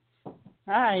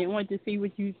 Hi, I wanted to see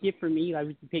what you get for me, like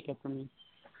what you pick up for me.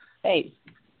 Hey.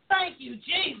 Thank you,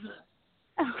 Jesus.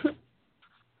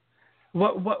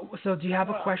 So do you have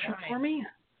a question for me?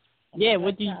 Yeah,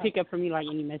 what do you pick up for me, like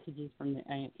any messages from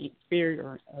the spirit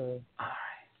or... All right.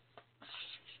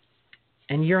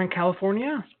 And you're in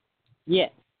California? Yeah.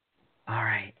 All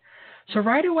right. So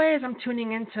right away, as I'm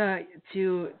tuning into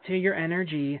your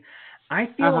energy, I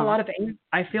feel a lot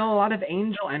of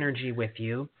angel energy with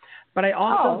you, but I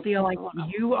also feel like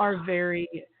you are very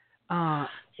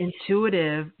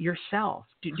intuitive yourself.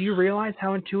 Do you realize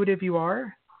how intuitive you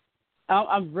are?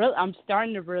 I'm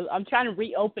trying to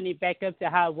reopen it back up to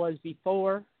how it was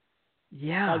before.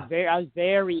 Yeah. I was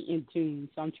very in tune.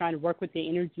 So I'm trying to work with the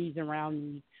energies around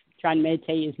me, trying to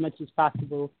meditate as much as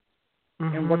possible,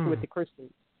 and working with the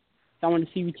crystals. So I want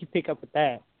to see what you pick up with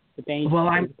that. With the angels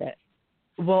with that.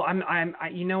 Well, I'm.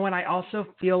 You know what? I also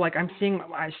feel like I'm seeing.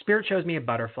 My spirit shows me a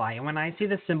butterfly, and when I see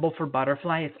the symbol for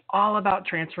butterfly, it's all about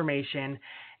transformation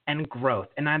and growth,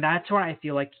 and that's where I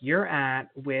feel like you're at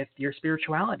with your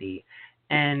spirituality,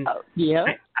 and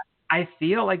I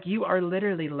feel like you are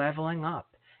literally leveling up.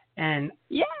 And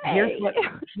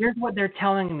here's what they're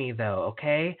telling me, though.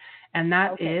 Okay, and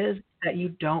that is that you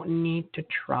don't need to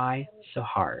try so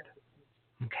hard.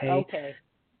 Okay.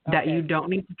 That you don't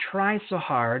need to try so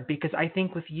hard, because I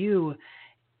think with you,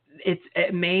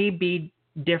 it may be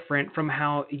different from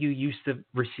how you used to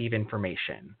receive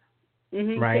information,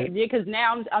 right? Yeah, because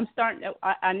now I'm starting.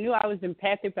 I knew I was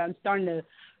empathic, but I'm starting to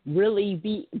really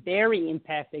be very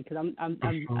empathic, because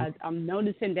I'm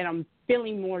noticing that I'm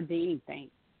feeling more than anything.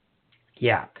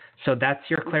 Yeah. So that's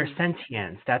your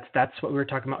clairsentience. That's what we were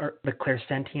talking about. The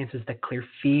clairsentience is the clear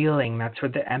feeling. That's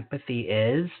where the empathy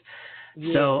is.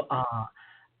 Yeah. So.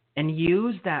 And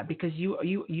use that, because you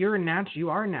are a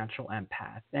natural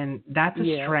empath, and that's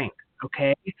a strength.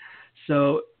 Okay,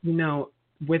 so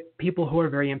with people who are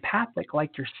very empathic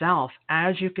like yourself,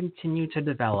 as you continue to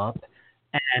develop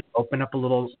and open up a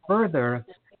little further,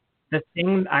 the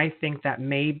thing I think that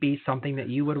may be something that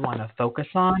you would want to focus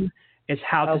on is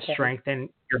how to strengthen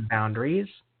your boundaries.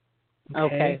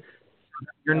 Okay.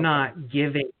 You're not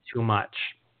giving too much,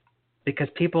 because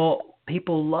people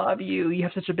love you. You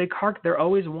have such a big heart. They're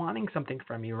always wanting something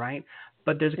from you, right?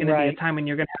 But there's going to be a time when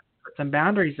you're going to have to put some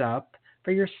boundaries up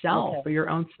for yourself, for your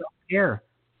own self-care.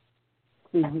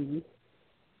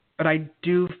 But I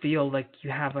do feel like you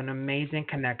have an amazing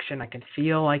connection. I can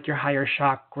feel like your higher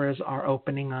chakras are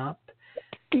opening up.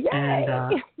 Yay. And I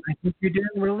think you're doing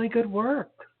really good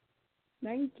work.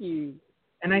 Thank you.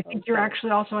 And I think you're actually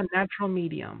also a natural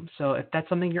medium. So if that's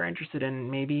something you're interested in,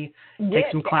 maybe take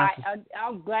some classes.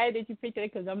 I'm glad that you picked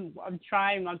it, because I'm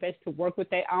trying my best to work with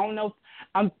that. I don't know if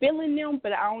I'm feeling them,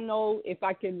 but I don't know if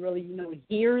I can really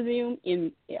hear them.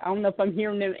 I don't know if I'm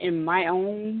hearing them in my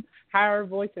own higher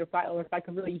voice, or if I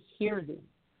can really hear them.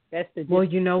 That's the difference. Well,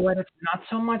 you know what? It's not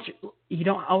so much. You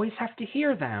don't always have to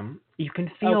hear them. You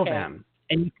can feel them.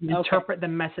 And you can interpret the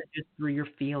messages through your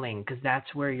feeling, because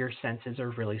that's where your senses are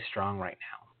really strong right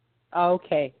now.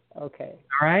 Okay. All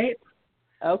right?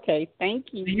 Okay,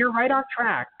 thank you. You're right on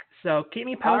track. So keep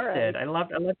me posted. Right. I love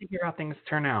to hear how things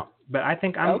turn out. But I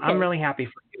think I'm really happy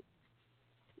for you.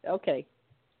 Okay.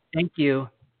 Thank you.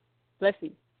 Bless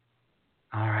you.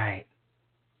 All right.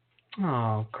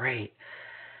 Oh, great.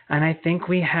 And I think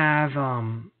we have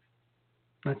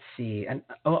let's see. And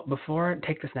before I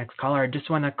take this next caller, I just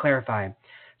want to clarify.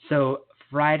 So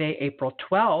Friday, April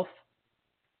 12th,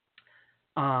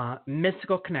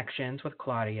 Mystical Connections with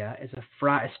Claudia is a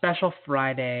special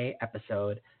Friday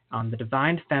episode on the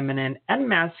divine feminine and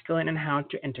masculine and how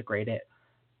to integrate it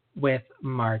with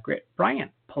Margaret Bryant.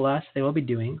 Plus, they will be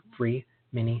doing free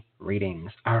mini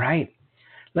readings. All right.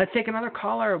 Let's take another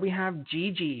caller. We have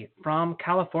Gigi from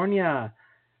California.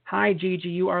 Hi, Gigi.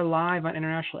 You are live on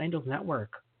International Angels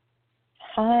Network.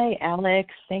 Hi,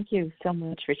 Alex. Thank you so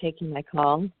much for taking my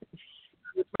call.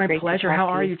 It's my pleasure. How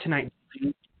are you tonight,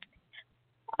 Gigi?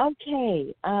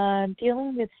 Okay.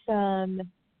 Dealing with some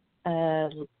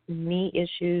knee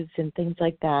issues and things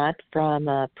like that from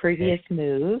a previous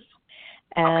move.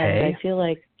 And I feel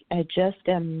like I just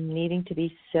am needing to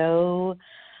be so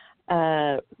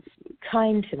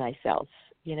kind to myself,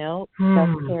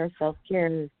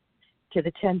 self-care to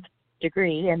the 10th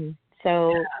degree. And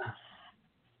so,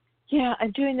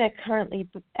 I'm doing that currently.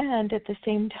 And at the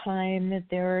same time,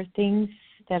 there are things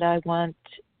that I want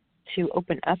to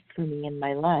open up for me in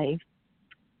my life.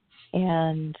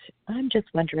 And I'm just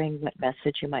wondering what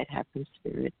message you might have from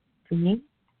Spirit for me.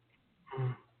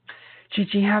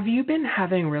 Gigi, have you been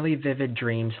having really vivid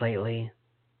dreams lately?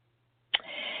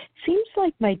 Seems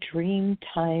like my dream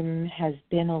time has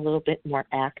been a little bit more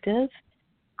active.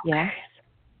 Yes.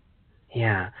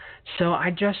 Yeah. So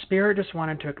Spirit just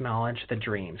wanted to acknowledge the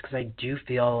dreams, because I do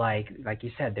feel like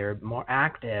you said, they're more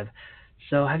active.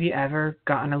 So have you ever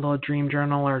gotten a little dream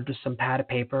journal or just some pad of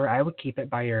paper? I would keep it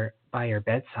by your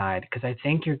bedside, because I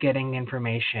think you're getting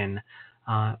information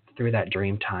through that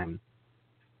dream time.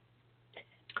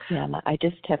 Yeah, I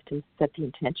just have to set the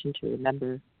intention to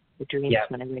remember the dreams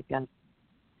when I wake up.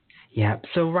 Yeah.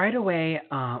 So right away,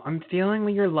 I'm feeling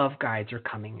when your love guides are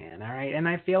coming in. All right, and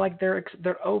I feel like they're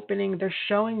opening. They're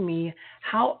showing me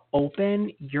how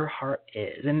open your heart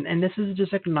is, and this is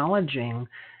just acknowledging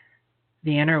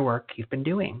the inner work you've been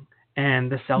doing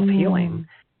and the self healing. Mm.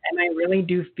 And I really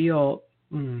do feel,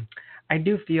 I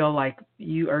do feel like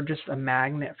you are just a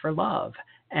magnet for love.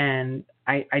 And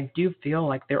I do feel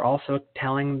like they're also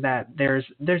telling that there's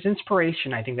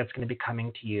inspiration. I think that's going to be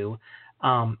coming to you.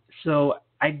 So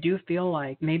I do feel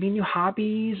like maybe new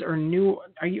hobbies or new.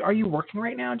 Are you working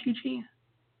right now, Gigi?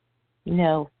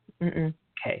 No. Mm-mm.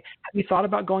 Okay. Have you thought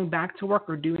about going back to work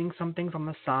or doing some things on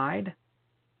the side?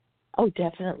 Oh,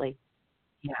 definitely.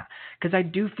 Yeah, because I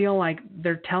do feel like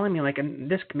they're telling me, like, and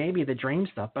this may be the dream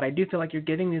stuff, but I do feel like you're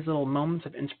getting these little moments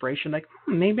of inspiration, like,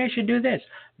 maybe I should do this,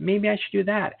 maybe I should do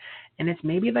that, and it's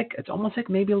maybe like it's almost like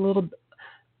maybe a little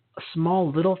small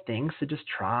little things to just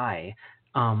try.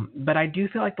 But I do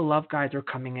feel like the love guides are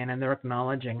coming in and they're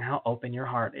acknowledging how open your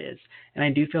heart is, and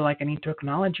I do feel like I need to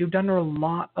acknowledge you've done a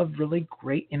lot of really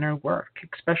great inner work,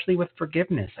 especially with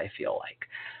forgiveness. I feel like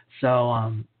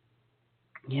so.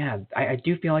 Yeah, I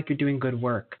do feel like you're doing good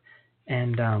work.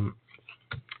 And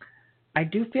I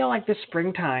do feel like this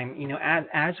springtime,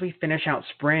 as we finish out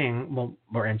spring, well,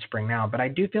 we're in spring now, but I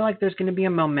do feel like there's going to be a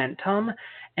momentum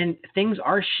and things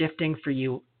are shifting for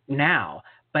you now.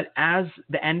 But as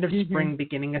the end of Mm-hmm. spring,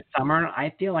 beginning of summer,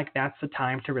 I feel like that's the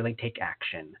time to really take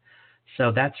action.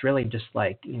 So that's really just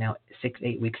like, 6,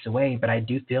 8 weeks away. But I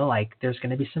do feel like there's going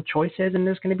to be some choices and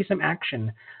there's going to be some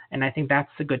action. And I think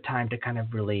that's a good time to kind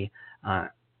of really,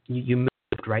 you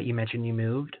moved, right? You mentioned you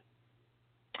moved.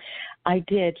 I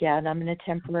did, yeah, and I'm in a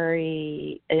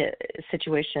temporary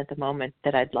situation at the moment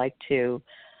that I'd like to,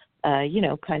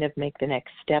 kind of make the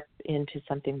next step into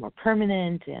something more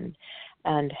permanent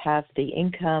and have the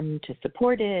income to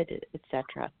support it,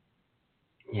 etc.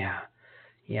 Yeah.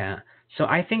 Yeah. So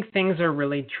I think things are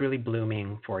really truly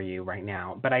blooming for you right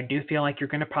now, but I do feel like you're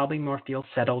going to probably more feel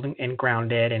settled and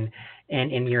grounded and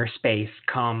in your space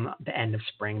come the end of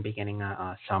spring, beginning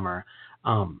of summer.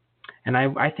 And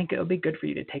I think it would be good for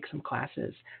you to take some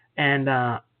classes. And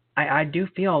I do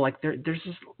feel like there's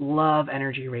this love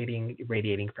energy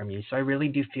radiating from you. So I really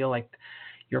do feel like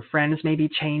your friends may be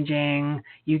changing.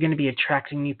 You're going to be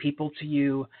attracting new people to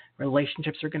you.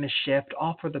 Relationships are going to shift,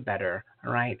 all for the better.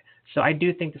 All right. So I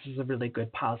do think this is a really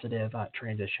good positive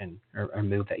transition or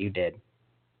move that you did.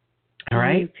 All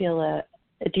right.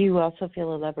 Do you also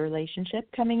feel a love relationship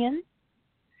coming in?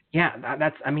 Yeah,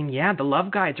 yeah, the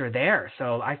love guides are there.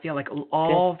 So I feel like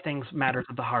all things matters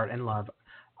of the heart and love.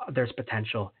 There's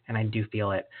potential, and I do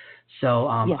feel it. So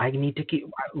Yes. I need to keep.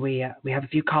 We have a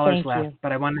few callers Thank left, you.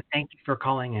 but I want to thank you for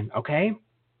calling in. Okay.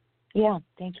 Yeah,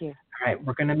 thank you. All right,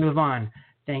 we're gonna move on.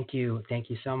 Thank you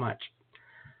so much.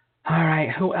 All right,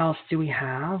 who else do we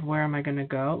have? Where am I gonna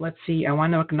go? Let's see. I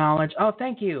want to acknowledge. Oh,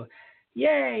 thank you.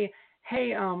 Yay!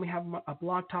 Hey, we have a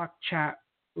blog talk chat.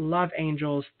 Love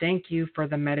angels. Thank you for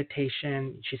the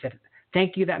meditation. She said,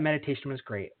 "Thank you. That meditation was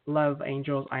great. Love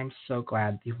angels. I'm so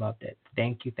glad you loved it.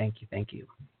 Thank you, thank you, thank you."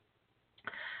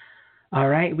 All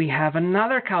right, we have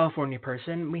another California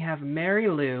person. We have Mary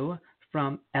Lou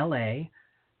from LA.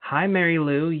 Hi, Mary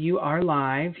Lou. You are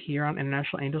live here on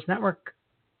International Angels Network.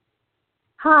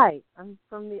 Hi, I'm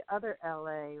from the other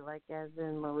LA, like as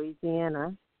in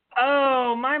Louisiana.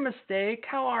 Oh, my mistake.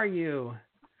 How are you?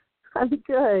 I'm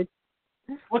good.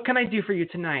 What can I do for you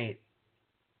tonight?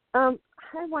 I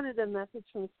wanted a message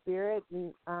from Spirit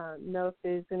and know if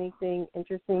there's anything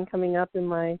interesting coming up in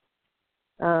my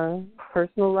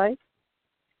personal life.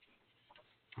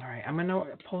 All right, I'm going to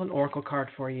pull an oracle card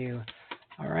for you.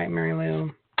 All right, Mary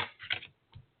Lou.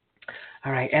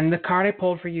 All right, and the card I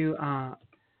pulled for you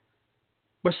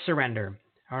was surrender.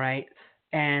 All right,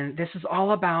 and this is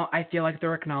all about, I feel like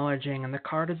they're acknowledging, and the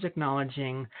card is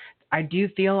acknowledging. I do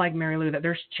feel like, Mary Lou, that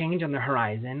there's change on the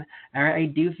horizon. All right, I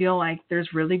do feel like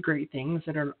there's really great things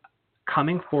that are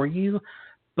coming for you.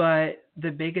 But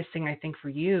the biggest thing I think for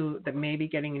you that may be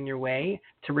getting in your way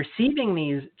to receiving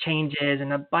these changes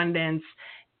and abundance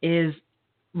is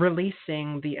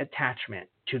releasing the attachment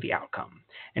to the outcome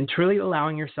and truly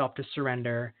allowing yourself to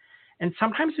surrender. And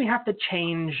sometimes we have to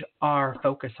change our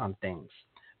focus on things.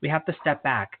 We have to step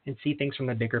back and see things from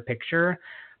the bigger picture.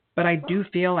 But I do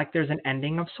feel like there's an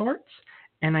ending of sorts.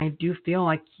 And I do feel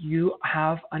like you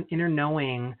have an inner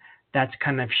knowing that's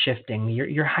kind of shifting.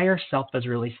 Your higher self is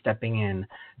really stepping in.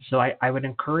 So I would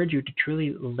encourage you to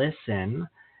truly listen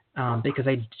because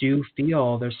I do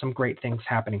feel there's some great things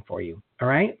happening for you. All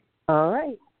right? All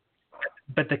right.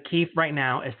 But the key right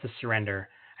now is to surrender.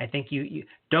 I think you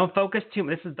don't focus too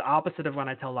much. This is the opposite of what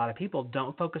I tell a lot of people.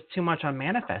 Don't focus too much on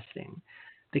manifesting.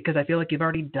 because I feel like you've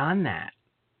already done that.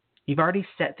 You've already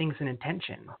set things in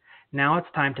intention. Now it's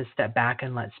time to step back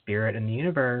and let Spirit and the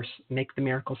universe make the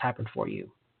miracles happen for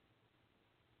you.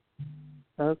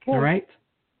 Okay. All right?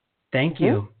 Thank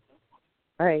you.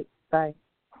 All right. Bye.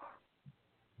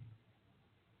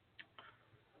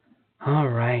 All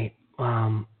right.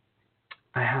 I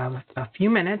have a few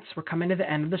minutes. We're coming to the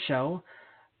end of the show,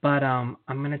 but I'm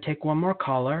going to take one more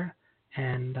caller,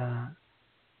 and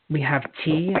we have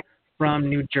T from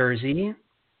New Jersey.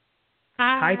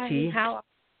 Hi, T.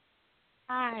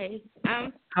 Hi.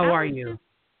 How are you?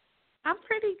 I'm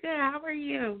pretty good. How are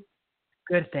you?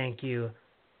 Good, thank you.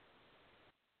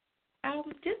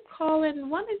 Just calling.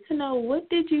 Wanted to know, what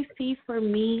did you see for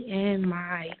me and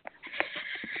my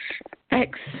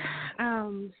ex,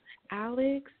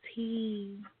 Alex?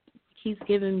 He's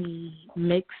giving me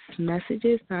mixed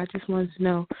messages. So I just wanted to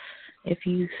know if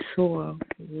you saw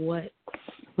what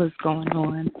was going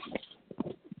on.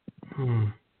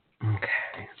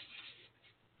 Okay.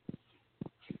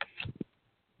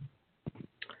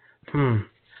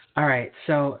 All right.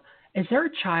 So, is there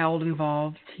a child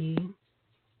involved, T?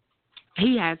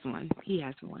 He has one. He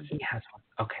has one.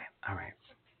 Okay. All right.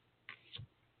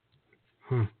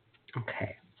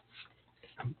 Okay.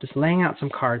 I'm just laying out some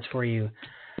cards for you.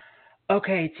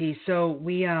 Okay, T. So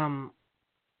we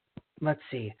let's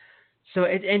see. So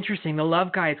it's interesting. The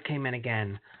love guides came in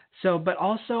again. So, but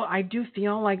also I do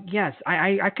feel like, yes,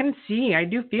 I can see, I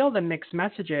do feel the mixed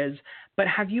messages, but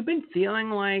have you been feeling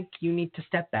like you need to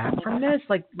step back from this?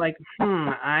 Like,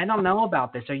 I don't know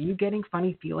about this. Are you getting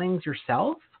funny feelings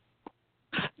yourself?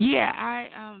 Yeah,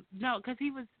 I no, because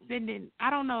he was sending. I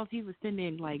don't know if he was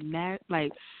sending like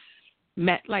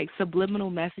subliminal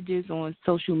messages on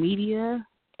social media,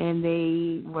 and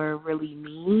they were really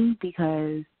mean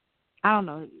because I don't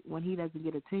know when he doesn't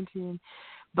get attention.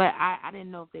 But I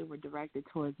didn't know if they were directed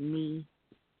towards me.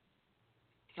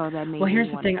 So that made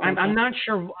here's the thing. I'm not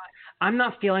sure. I'm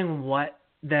not feeling what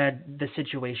the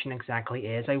situation exactly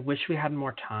is. I wish we had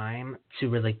more time to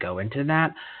really go into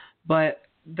that. But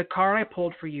the card I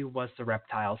pulled for you was the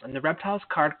reptiles. And the reptiles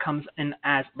card comes in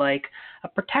as like a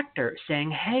protector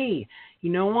saying, hey,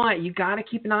 you know what? You got to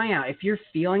keep an eye out. If you're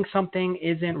feeling something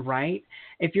isn't right,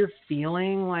 if you're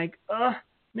feeling like,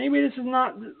 maybe this is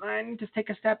not, I need to take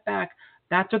a step back.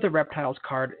 That's what the reptiles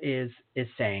card is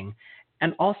saying.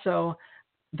 And also,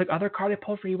 the other card I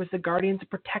pulled for you was the Guardians of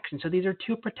Protection. So these are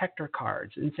two protector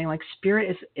cards and saying like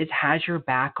Spirit has your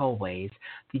back always.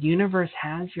 The universe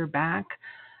has your back.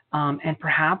 And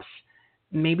perhaps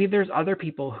maybe there's other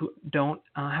people who don't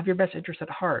have your best interest at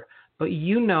heart. But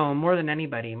you know more than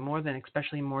anybody,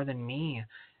 especially more than me,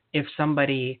 if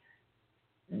somebody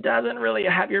doesn't really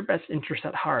have your best interest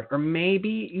at heart, or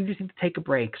maybe you just need to take a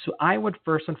break. So I would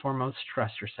first and foremost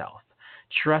trust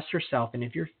yourself. And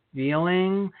if you're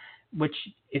feeling, but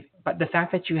the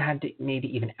fact that you had to maybe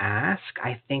even ask,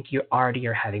 I think you already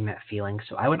are having that feeling.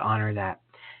 So I would honor that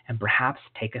and perhaps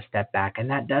take a step back. And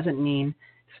that doesn't mean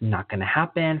it's not going to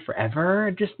happen forever.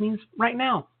 It just means right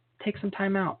now, take some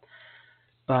time out.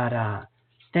 But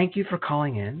thank you for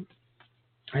calling in.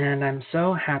 And I'm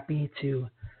so happy to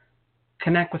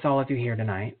connect with all of you here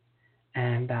tonight.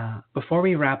 And before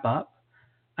we wrap up,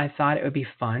 I thought it would be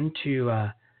fun to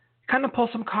kind of pull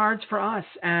some cards for us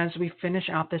as we finish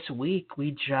out this week.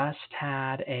 We just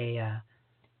had a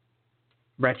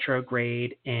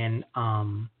retrograde in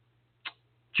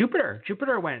Jupiter.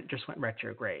 Jupiter just went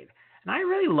retrograde. And I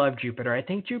really love Jupiter. I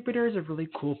think Jupiter is a really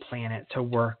cool planet to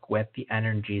work with the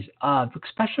energies of,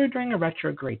 especially during a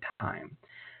retrograde time.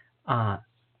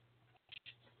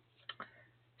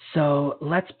 So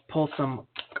let's pull some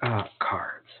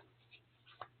cards.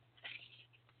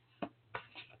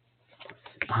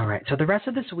 All right. So the rest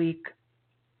of this week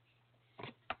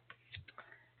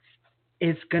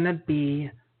is going to be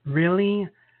really,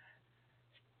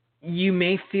 you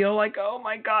may feel like, oh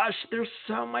my gosh, there's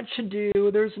so much to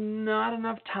do. There's not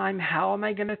enough time. How am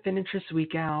I going to finish this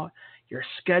week out? Your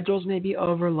schedules may be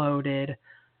overloaded,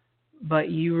 but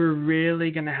you are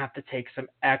really going to have to take some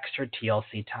extra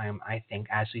TLC time, I think,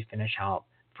 as we finish out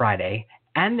Friday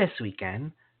and this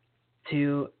weekend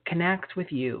to connect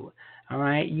with you. All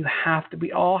right.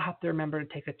 We all have to remember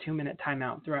to take a 2-minute time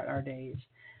out throughout our days.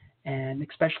 And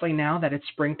especially now that it's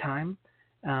springtime,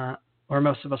 or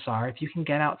most of us are, if you can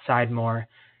get outside more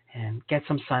and get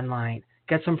some sunlight,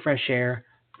 get some fresh air,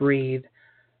 breathe.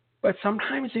 But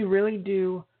sometimes we really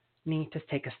do need to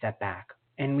take a step back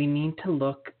and we need to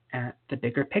look at the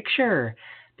bigger picture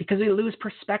because we lose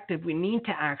perspective. We need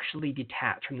to actually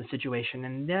detach from the situation.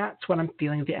 And that's what I'm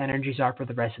feeling the energies are for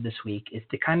the rest of this week, is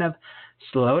to kind of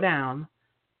slow down,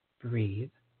 breathe,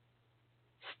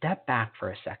 step back for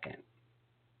a second,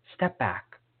 step back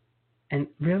and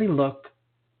really look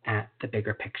at the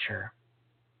bigger picture.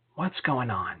 What's going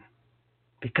on?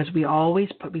 Because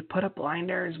we put up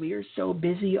blinders. We are so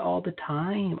busy all the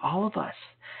time, all of us.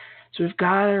 So we've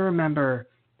got to remember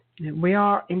that we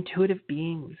are intuitive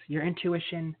beings. Your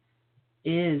intuition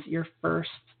is your first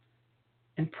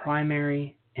and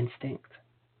primary instinct.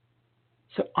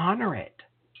 So honor it.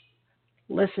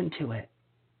 Listen to it.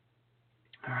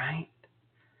 All right?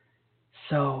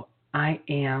 So I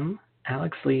am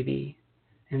Alex Levy,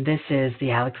 and this is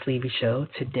the Alex Levy Show.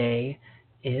 Today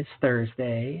is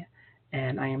Thursday,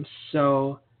 and I am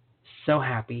so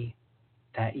happy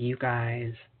that you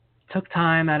guys took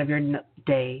time out of your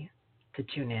day to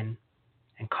tune in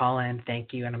and call in.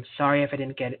 Thank you, and I'm sorry if I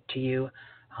didn't get it to you.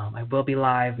 I will be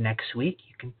live next week.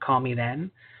 You can call me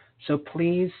then. So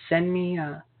please send me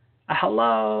a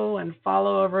hello and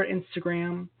follow over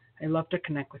Instagram. I love to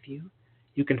connect with you.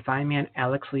 You can find me on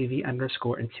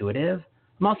AlexLevy_intuitive.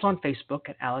 I'm also on Facebook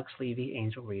at Alex Levy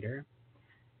Angel Reader.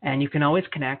 And you can always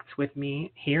connect with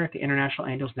me here at the International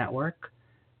Angels Network.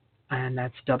 And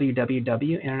that's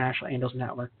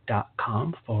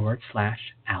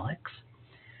www.internationalangelsnetwork.com/Alex.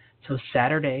 So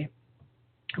Saturday,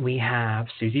 we have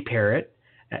Susie Parrott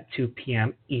at 2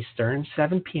 p.m. Eastern,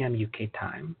 7 p.m. UK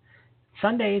time.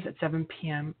 Sundays at 7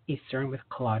 p.m. Eastern with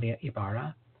Claudia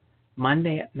Ibarra.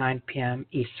 Monday at 9 p.m.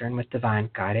 Eastern with Divine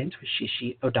Guidance with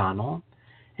Shishi O'Donnell.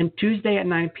 And Tuesday at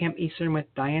 9 p.m. Eastern with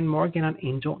Diane Morgan on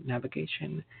Angel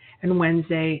Navigation. And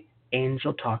Wednesday,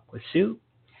 Angel Talk with Sue.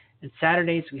 And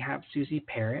Saturdays, we have Susie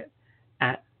Parrott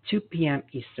at 2 p.m.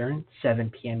 Eastern, 7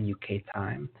 p.m. UK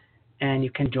time. And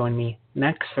you can join me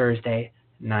next Thursday,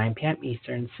 9 p.m.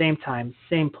 Eastern, same time,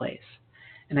 same place.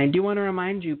 And I do want to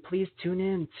remind you, please tune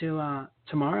in to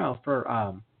tomorrow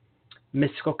for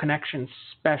Mystical Connections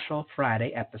special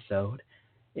Friday episode.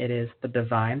 It is the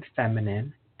divine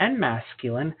feminine and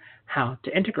masculine, how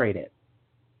to integrate it.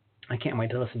 I can't wait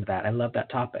to listen to that. I love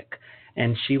that topic.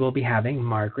 And she will be having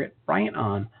Margaret Bryant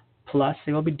on. Plus,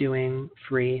 they will be doing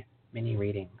free mini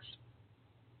readings.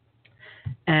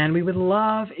 And we would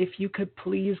love if you could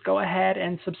please go ahead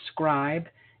and subscribe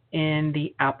in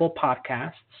the Apple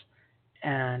Podcasts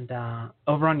and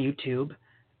over on YouTube.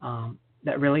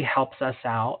 That really helps us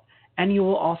out. And you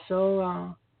will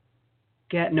also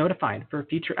get notified for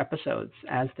future episodes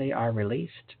as they are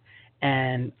released.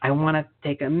 And I want to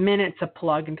take a minute to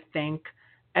plug and thank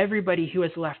everybody who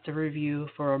has left a review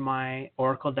for my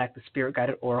Oracle deck, the Spirit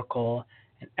Guided Oracle,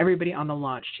 and everybody on the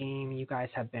launch team. You guys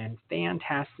have been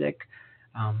fantastic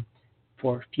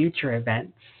for future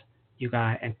events. You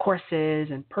guys and courses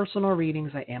and personal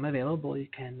readings. I am available. You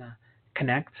can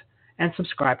connect and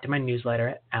subscribe to my newsletter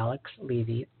at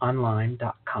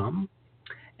alexlevyonline.com.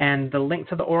 And the link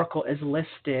to the Oracle is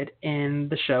listed in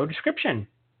the show description.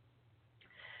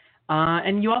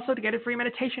 And you also get a free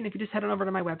meditation if you just head on over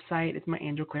to my website. It's my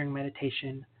angel clearing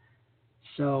meditation.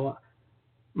 So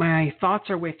my thoughts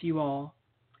are with you all.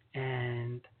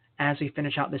 And as we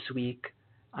finish out this week,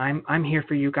 I'm here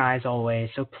for you guys always.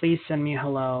 So please send me a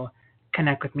hello.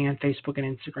 Connect with me on Facebook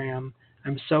and Instagram.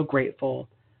 I'm so grateful.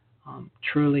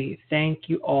 Truly, thank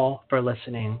you all for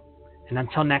listening. And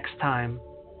until next time,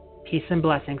 peace and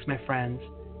blessings, my friends.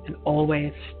 And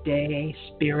always stay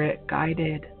spirit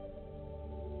guided.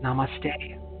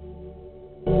 Namaste.